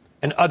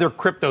and other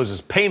cryptos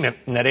as payment,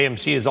 and that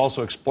AMC is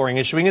also exploring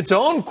issuing its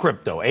own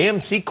crypto.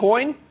 AMC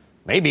coin?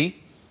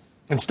 Maybe.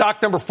 And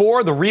stock number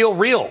 4, the Real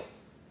Real.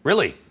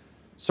 Really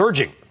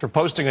surging after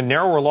posting a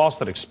narrower loss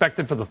than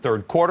expected for the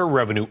third quarter.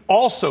 Revenue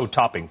also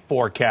topping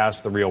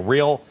forecasts. The Real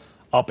Real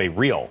up a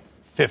real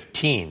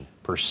 15%.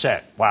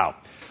 Wow.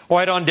 All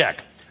right, on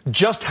deck.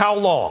 Just how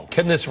long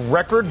can this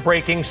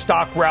record-breaking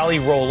stock rally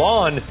roll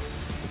on?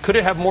 Could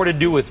it have more to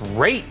do with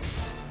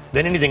rates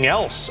than anything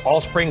else?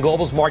 Allspring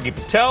Global's Margie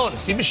Patel and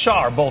Seema Shah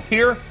are both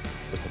here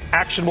with some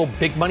actionable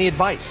big money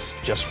advice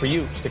just for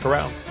you. Stick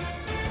around.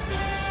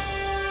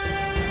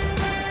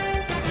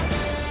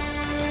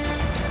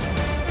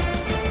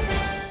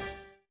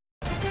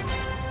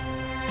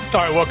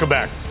 All right, welcome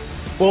back.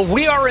 Well,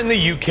 we are in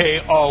the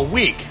UK all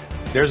week.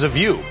 There's a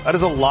view. That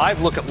is a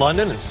live look at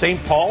London and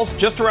St. Paul's,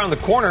 just around the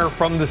corner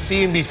from the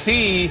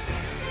CNBC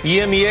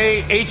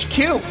EMEA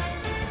HQ.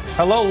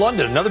 Hello,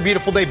 London. Another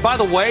beautiful day. By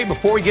the way,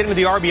 before we get into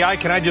the RBI,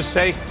 can I just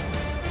say,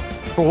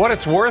 for what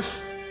it's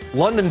worth,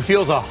 London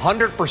feels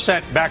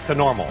 100% back to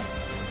normal.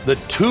 The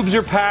tubes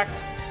are packed.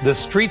 The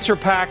streets are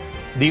packed.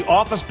 The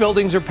office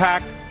buildings are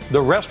packed.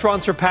 The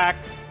restaurants are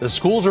packed. The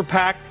schools are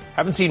packed.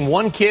 Haven't seen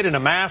one kid in a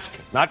mask.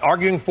 Not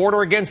arguing for it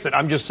or against it.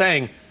 I'm just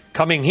saying,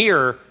 coming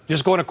here,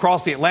 just going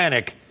across the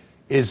Atlantic,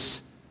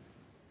 is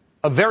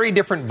a very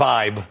different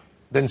vibe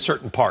than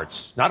certain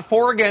parts. Not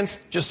for or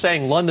against, just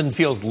saying London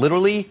feels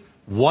literally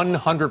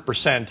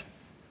 100%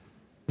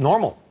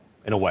 normal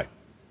in a way.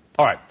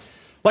 All right.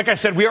 Like I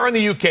said, we are in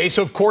the UK,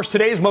 so of course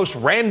today's most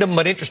random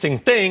but interesting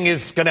thing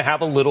is going to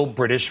have a little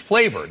British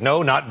flavor.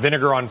 No, not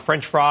vinegar on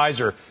French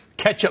fries or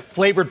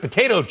ketchup-flavored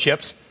potato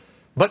chips,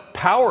 but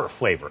power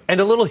flavor and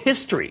a little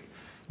history.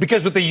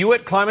 Because with the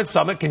UN Climate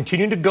Summit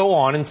continuing to go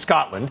on in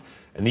Scotland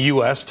and the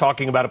U.S.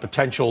 talking about a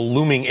potential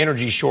looming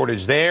energy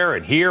shortage there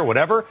and here,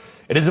 whatever,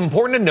 it is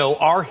important to know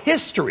our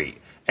history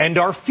and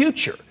our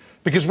future.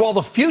 Because while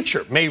the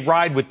future may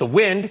ride with the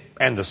wind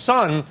and the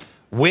sun,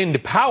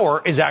 wind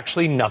power is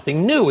actually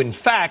nothing new. In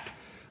fact,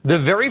 the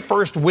very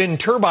first wind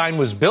turbine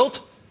was built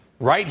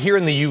right here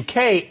in the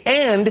UK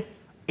and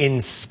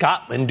in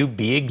Scotland, to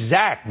be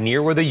exact,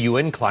 near where the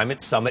UN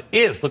Climate Summit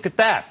is. Look at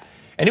that.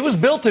 And it was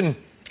built in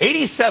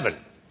 87.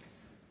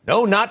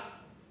 No, not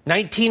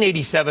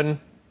 1987,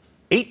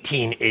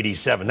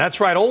 1887. That's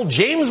right. Old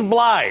James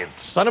Blythe,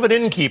 son of an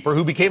innkeeper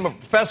who became a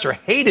professor,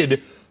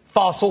 hated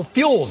fossil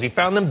fuels. He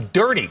found them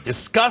dirty,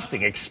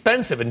 disgusting,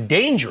 expensive, and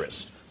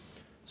dangerous.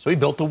 So he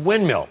built a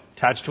windmill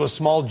attached to a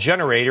small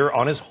generator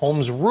on his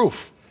home's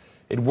roof.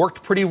 It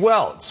worked pretty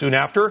well. Soon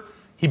after,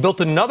 he built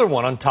another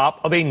one on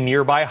top of a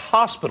nearby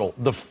hospital,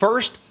 the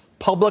first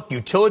public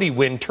utility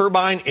wind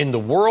turbine in the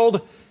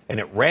world,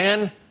 and it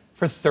ran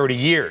for 30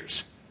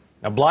 years.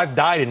 Now, Blythe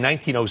died in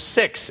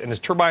 1906, and his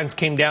turbines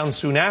came down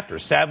soon after.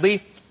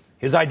 Sadly,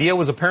 his idea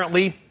was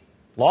apparently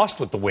lost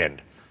with the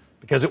wind,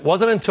 because it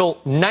wasn't until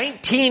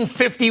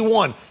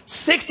 1951,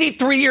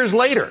 63 years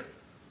later,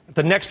 that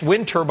the next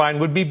wind turbine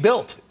would be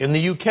built in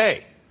the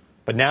UK.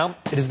 But now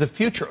it is the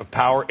future of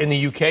power in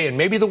the UK and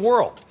maybe the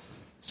world.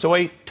 So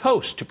a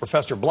toast to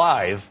Professor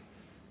Blythe,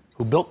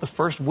 who built the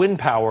first wind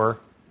power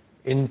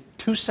in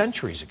 2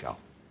 centuries ago.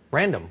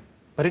 Random,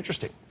 but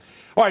interesting.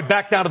 All right,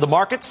 back down to the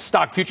markets.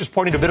 Stock futures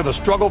pointing to a bit of a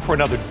struggle for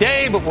another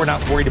day, but we're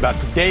not worried about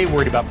today,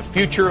 worried about the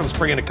future. Let's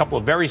bring in a couple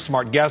of very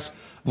smart guests.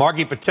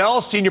 Margie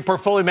Patel, Senior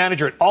Portfolio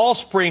Manager at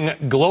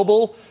Allspring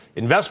Global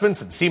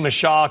Investments, and Seema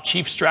Shah,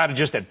 Chief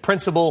Strategist at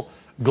Principal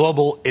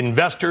Global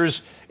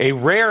Investors. A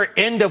rare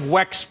end of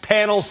WEX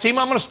panel. Seema,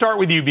 I'm going to start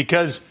with you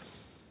because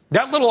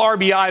that little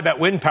RBI about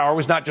wind power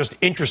was not just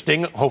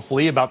interesting,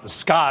 hopefully, about the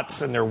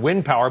Scots and their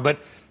wind power, but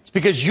it's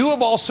because you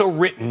have also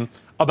written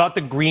about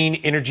the green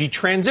energy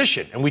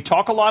transition. And we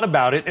talk a lot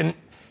about it and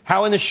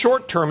how in the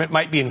short term it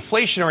might be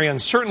inflationary on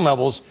certain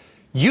levels.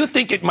 You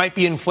think it might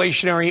be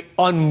inflationary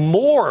on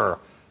more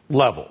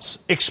levels.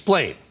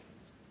 Explain.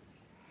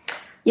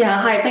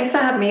 Yeah, hi. Thanks for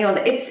having me on.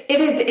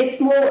 It's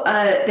more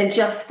than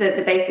just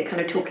the basic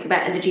kind of talking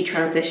about energy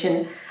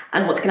transition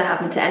and what's going to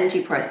happen to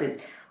energy prices.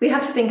 We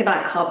have to think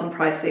about carbon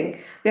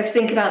pricing. We have to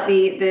think about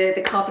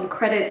the carbon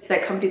credits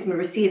that companies are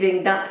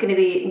receiving. That's going to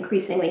be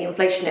increasingly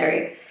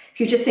inflationary. If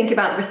you just think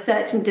about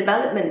research and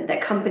development that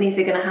companies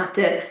are going to have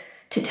to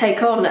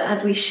take on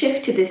as we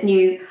shift to this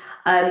new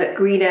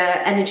greener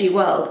energy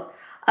world,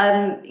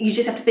 you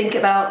just have to think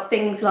about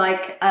things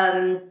like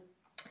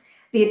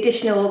the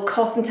additional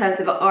costs in terms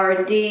of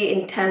R&D,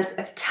 in terms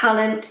of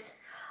talent.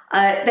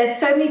 There's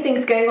so many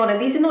things going on,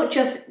 and these are not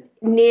just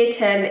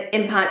near-term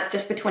impacts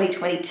just for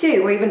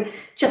 2022 or even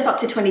just up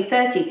to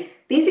 2030.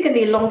 These are going to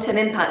be long-term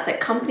impacts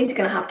that companies are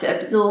going to have to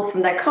absorb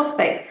from their cost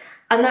base,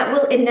 and that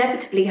will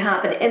inevitably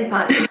have an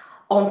impact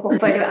on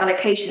portfolio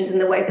allocations and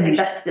the way that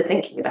investors are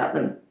thinking about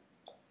them.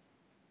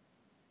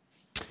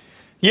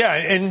 Yeah,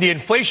 and the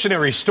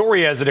inflationary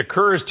story as it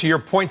occurs, to your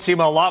point,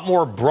 Seema, a lot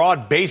more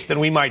broad-based than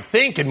we might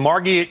think. And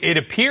Margie, it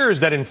appears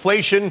that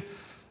inflation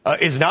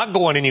is not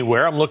going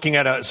anywhere. I'm looking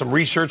at some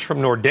research from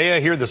Nordea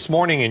here this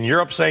morning in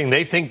Europe saying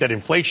they think that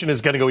inflation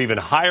is going to go even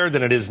higher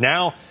than it is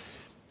now.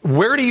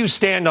 Where do you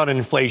stand on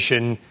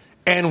inflation,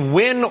 and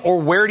when or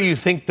where do you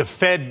think the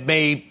Fed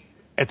may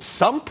at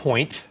some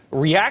point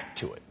react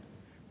to it?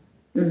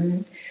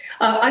 Mm-hmm.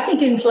 I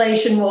think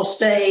inflation will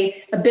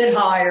stay a bit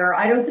higher.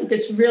 I don't think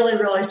it's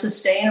really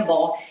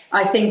sustainable.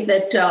 I think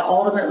that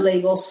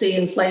ultimately we'll see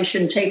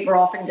inflation taper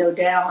off and go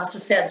down, as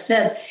the Fed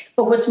said.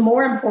 But what's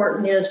more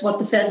important is what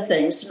the Fed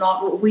thinks,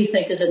 not what we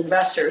think as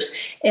investors.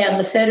 And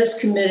the Fed is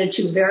committed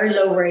to very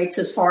low rates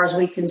as far as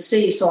we can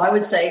see. So I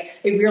would say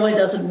it really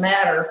doesn't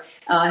matter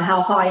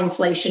how high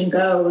inflation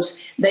goes.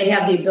 They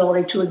have the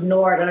ability to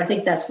ignore it, and I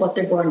think that's what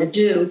they're going to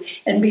do,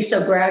 and be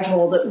so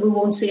gradual that we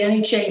won't see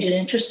any change in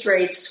interest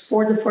rates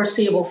for the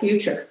foreseeable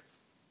future.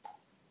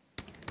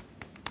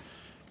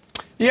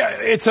 Yeah,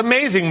 it's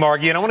amazing,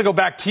 Margie, and I want to go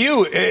back to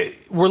you.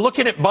 We're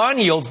looking at bond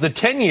yields. The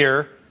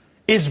 10-year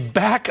is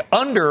back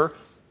under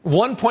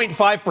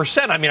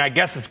 1.5%. I mean, I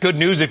guess it's good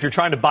news if you're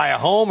trying to buy a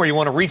home or you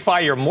want to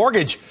refi your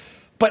mortgage.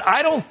 But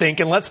I don't think,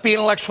 and let's be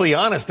intellectually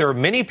honest, there are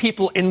many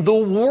people in the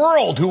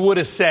world who would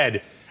have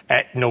said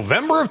at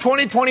November of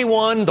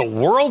 2021, the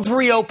world's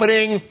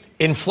reopening,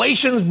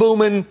 inflation's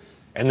booming,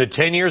 and the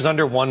 10 years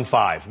under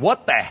 1.5.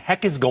 What the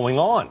heck is going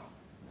on?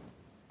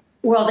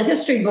 Well, the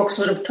history books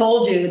would have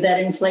told you that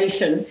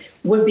inflation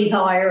would be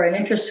higher and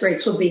interest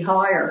rates would be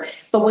higher.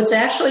 But what's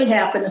actually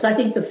happened is I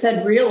think the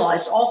Fed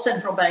realized, all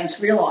central banks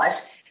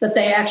realized, that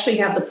they actually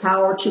have the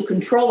power to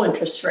control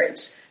interest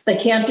rates. They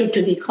can't do it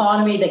to the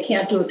economy. They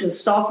can't do it to the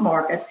stock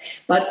market.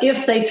 But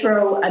if they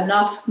throw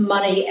enough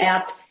money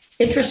at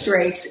interest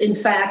rates, in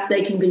fact,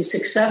 they can be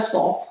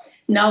successful.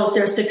 Now that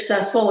they're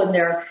successful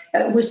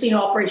and we've seen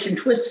Operation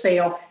Twist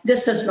fail,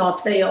 this has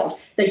not failed.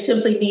 They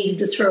simply needed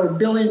to throw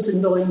billions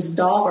and billions of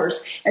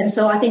dollars. And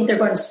so I think they're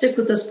going to stick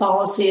with this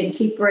policy and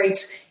keep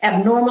rates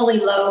abnormally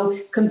low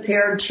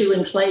compared to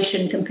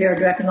inflation, compared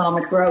to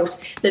economic growth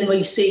than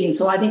we've seen.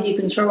 So I think you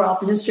can throw out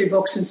the history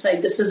books and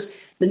say this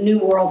is the new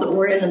world that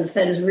we're in, and the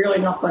Fed is really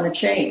not going to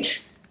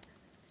change.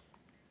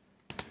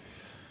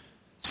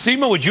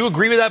 Seema, would you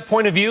agree with that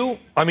point of view?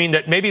 I mean,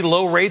 that maybe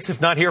low rates, if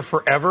not here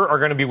forever, are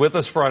going to be with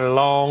us for a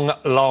long,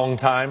 long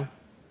time?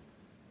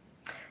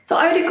 So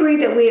I would agree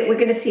that we're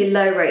going to see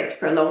low rates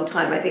for a long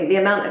time. I think the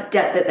amount of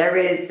debt that there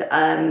is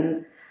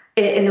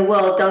in the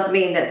world does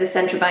mean that the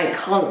central bank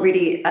can't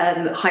really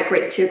hike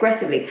rates too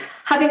aggressively.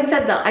 Having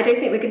said that, I don't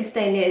think we're going to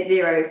stay near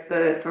zero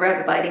for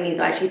forever by any means.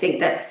 I actually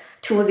think that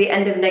towards the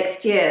end of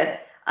next year,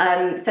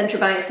 central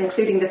banks,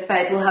 including the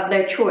Fed, will have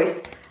no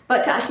choice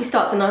but to actually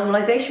start the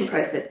normalization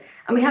process.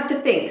 And we have to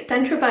think,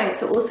 central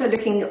banks are also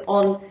looking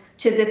on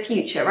to the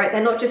future, right?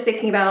 They're not just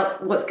thinking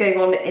about what's going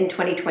on in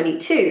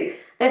 2022.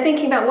 They're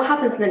thinking about what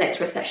happens in the next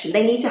recession.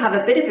 They need to have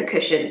a bit of a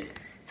cushion.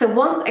 So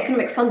once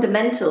economic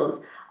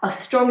fundamentals are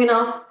strong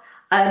enough,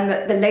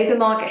 the labour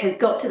market has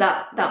got to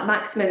that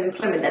maximum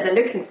employment that they're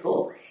looking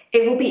for,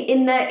 it will be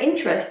in their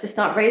interest to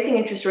start raising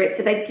interest rates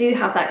so they do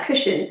have that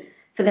cushion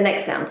for the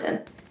next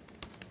downturn.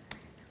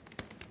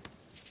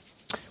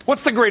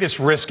 What's the greatest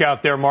risk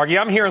out there, Margie?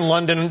 I'm here in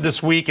London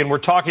this week, and we're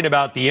talking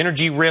about the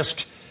energy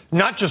risk,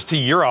 not just to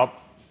Europe,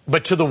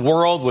 but to the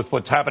world with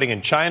what's happening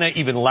in China,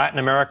 even Latin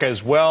America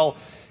as well.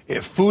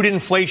 If food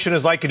inflation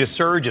is likely to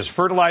surge as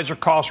fertilizer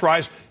costs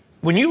rise.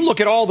 When you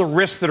look at all the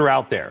risks that are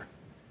out there,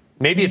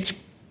 maybe it's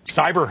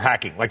cyber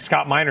hacking, like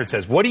Scott Minerd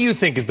says. What do you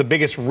think is the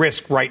biggest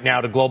risk right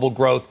now to global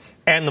growth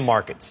and the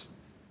markets?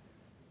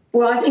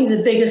 Well, I think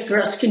the biggest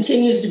risk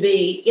continues to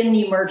be in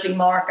the emerging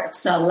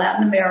markets,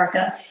 Latin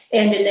America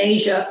and in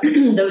Asia,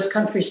 those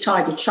countries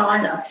tied to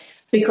China,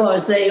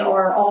 because they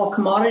are all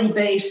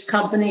commodity-based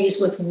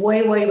companies with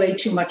way, way, way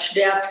too much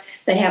debt.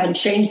 They haven't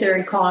changed their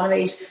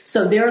economies.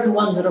 So they're the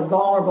ones that are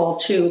vulnerable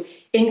to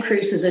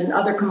increases in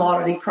other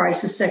commodity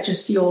prices, such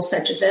as fuel,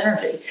 such as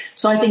energy.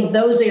 So I think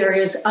those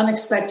areas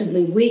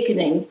unexpectedly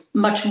weakening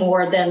much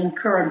more than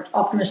current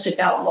optimistic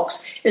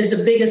outlooks is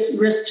the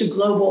biggest risk to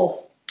global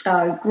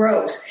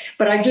growth.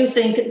 But I do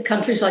think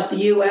countries like the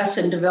U.S.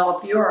 and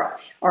developed Europe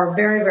are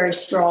very, very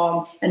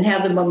strong and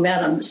have the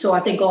momentum. So I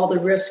think all the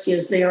risk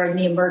is there in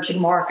the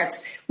emerging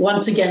markets,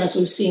 once again, as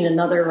we've seen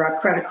another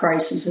credit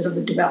crisis that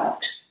have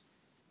developed.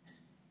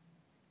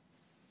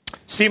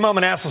 Seema, I'm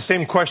going to ask the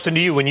same question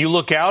to you. When you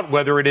look out,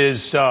 whether it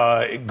is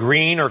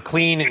green or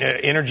clean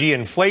energy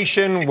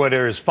inflation,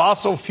 whether it's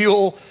fossil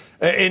fuel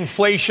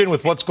inflation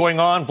with what's going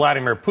on,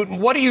 Vladimir Putin,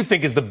 what do you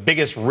think is the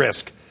biggest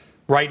risk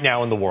right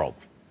now in the world?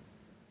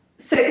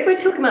 So if we're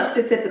talking about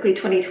specifically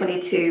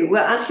 2022,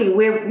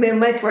 we're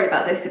most worried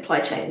about those supply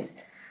chains,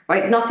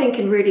 right? Nothing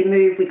can really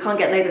move. We can't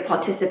get labour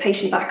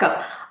participation back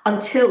up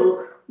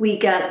until we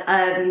get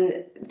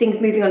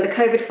things moving on the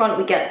COVID front,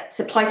 we get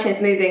supply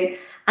chains moving,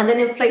 and then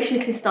inflation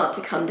can start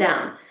to come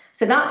down.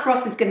 So that for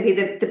us is going to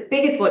be the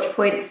biggest watch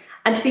point.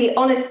 And to be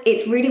honest,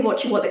 it's really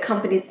watching what the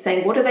companies are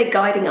saying. What are they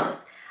guiding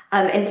us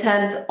in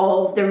terms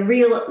of the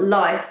real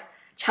life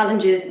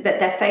challenges that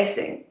they're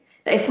facing?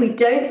 If we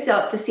don't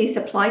start to see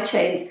supply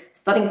chains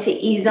starting to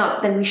ease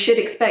up, then we should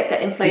expect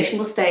that inflation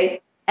will stay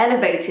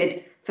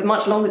elevated for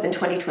much longer than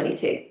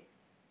 2022.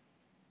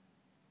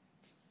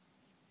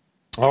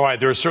 All right,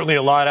 there's certainly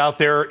a lot out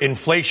there.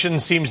 Inflation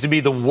seems to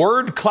be the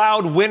word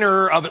cloud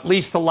winner of at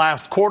least the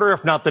last quarter,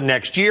 if not the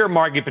next year.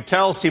 Margie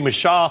Patel, Seema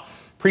Shah,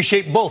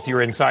 appreciate both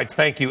your insights.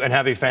 Thank you, and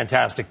have a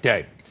fantastic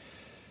day.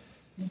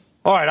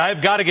 All right,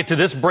 I've got to get to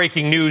this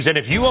breaking news. And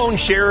if you own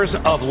shares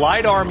of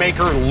LiDAR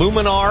maker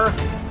Luminar,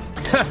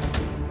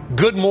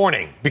 good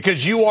morning,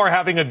 because you are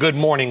having a good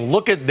morning.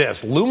 Look at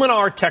this.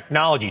 Luminar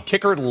Technology,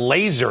 ticker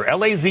LASER,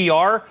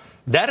 L-A-Z-R.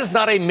 That is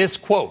not a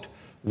misquote.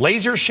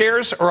 LASER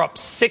shares are up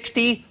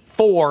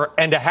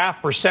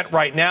 64.5%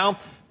 right now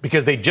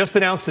because they just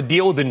announced a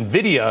deal with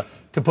NVIDIA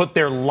to put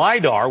their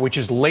LiDAR, which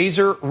is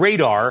laser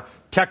radar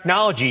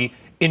technology,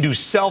 into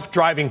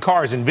self-driving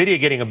cars.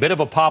 NVIDIA getting a bit of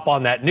a pop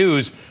on that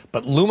news,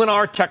 but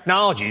Luminar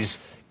Technologies,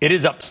 it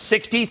is up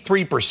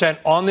 63%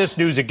 on this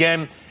news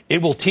again.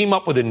 It will team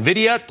up with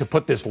NVIDIA to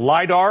put this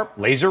LiDAR,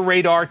 laser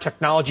radar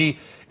technology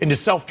into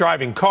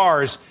self-driving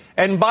cars.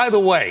 And by the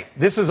way,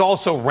 this is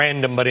also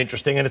random but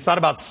interesting, and it's not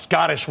about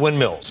Scottish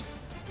windmills.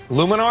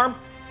 Luminar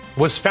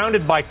was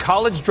founded by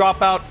college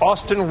dropout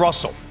Austin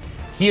Russell.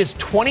 He is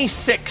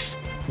 26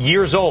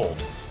 years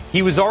old.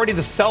 He was already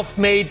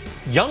the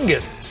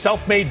youngest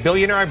self-made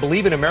billionaire, I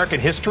believe, in American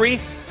history.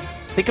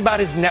 Think about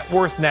his net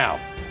worth now.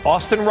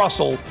 Austin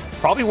Russell,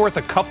 probably worth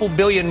a couple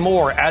billion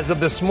more as of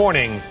this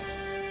morning.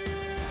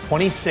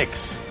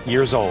 26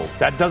 years old.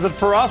 That does it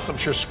for us. I'm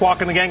sure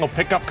Squawk and the gang will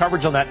pick up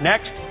coverage on that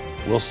next.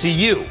 We'll see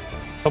you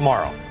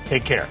tomorrow.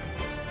 Take care.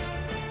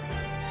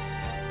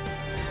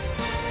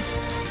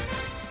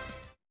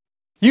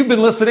 You've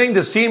been listening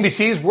to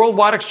CNBC's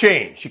Worldwide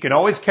Exchange. You can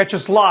always catch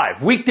us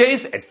live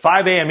weekdays at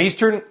 5 a.m.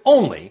 Eastern,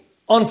 only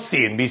on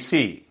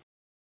CNBC.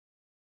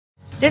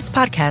 This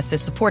podcast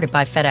is supported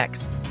by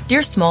FedEx.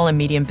 Dear small and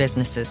medium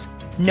businesses,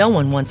 no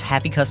one wants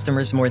happy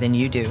customers more than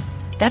you do.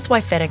 That's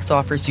why FedEx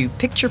offers you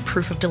picture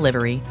proof of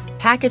delivery,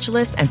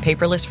 packageless and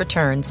paperless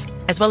returns,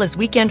 as well as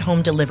weekend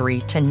home delivery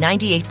to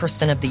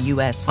 98% of the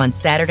U.S. on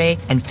Saturday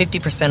and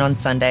 50% on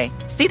Sunday.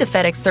 See the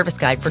FedEx service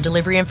guide for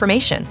delivery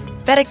information.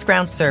 FedEx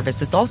Ground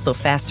service is also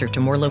faster to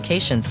more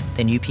locations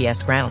than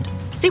UPS Ground.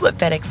 See what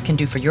FedEx can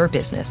do for your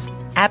business.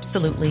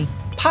 Absolutely,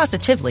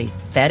 positively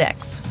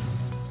FedEx.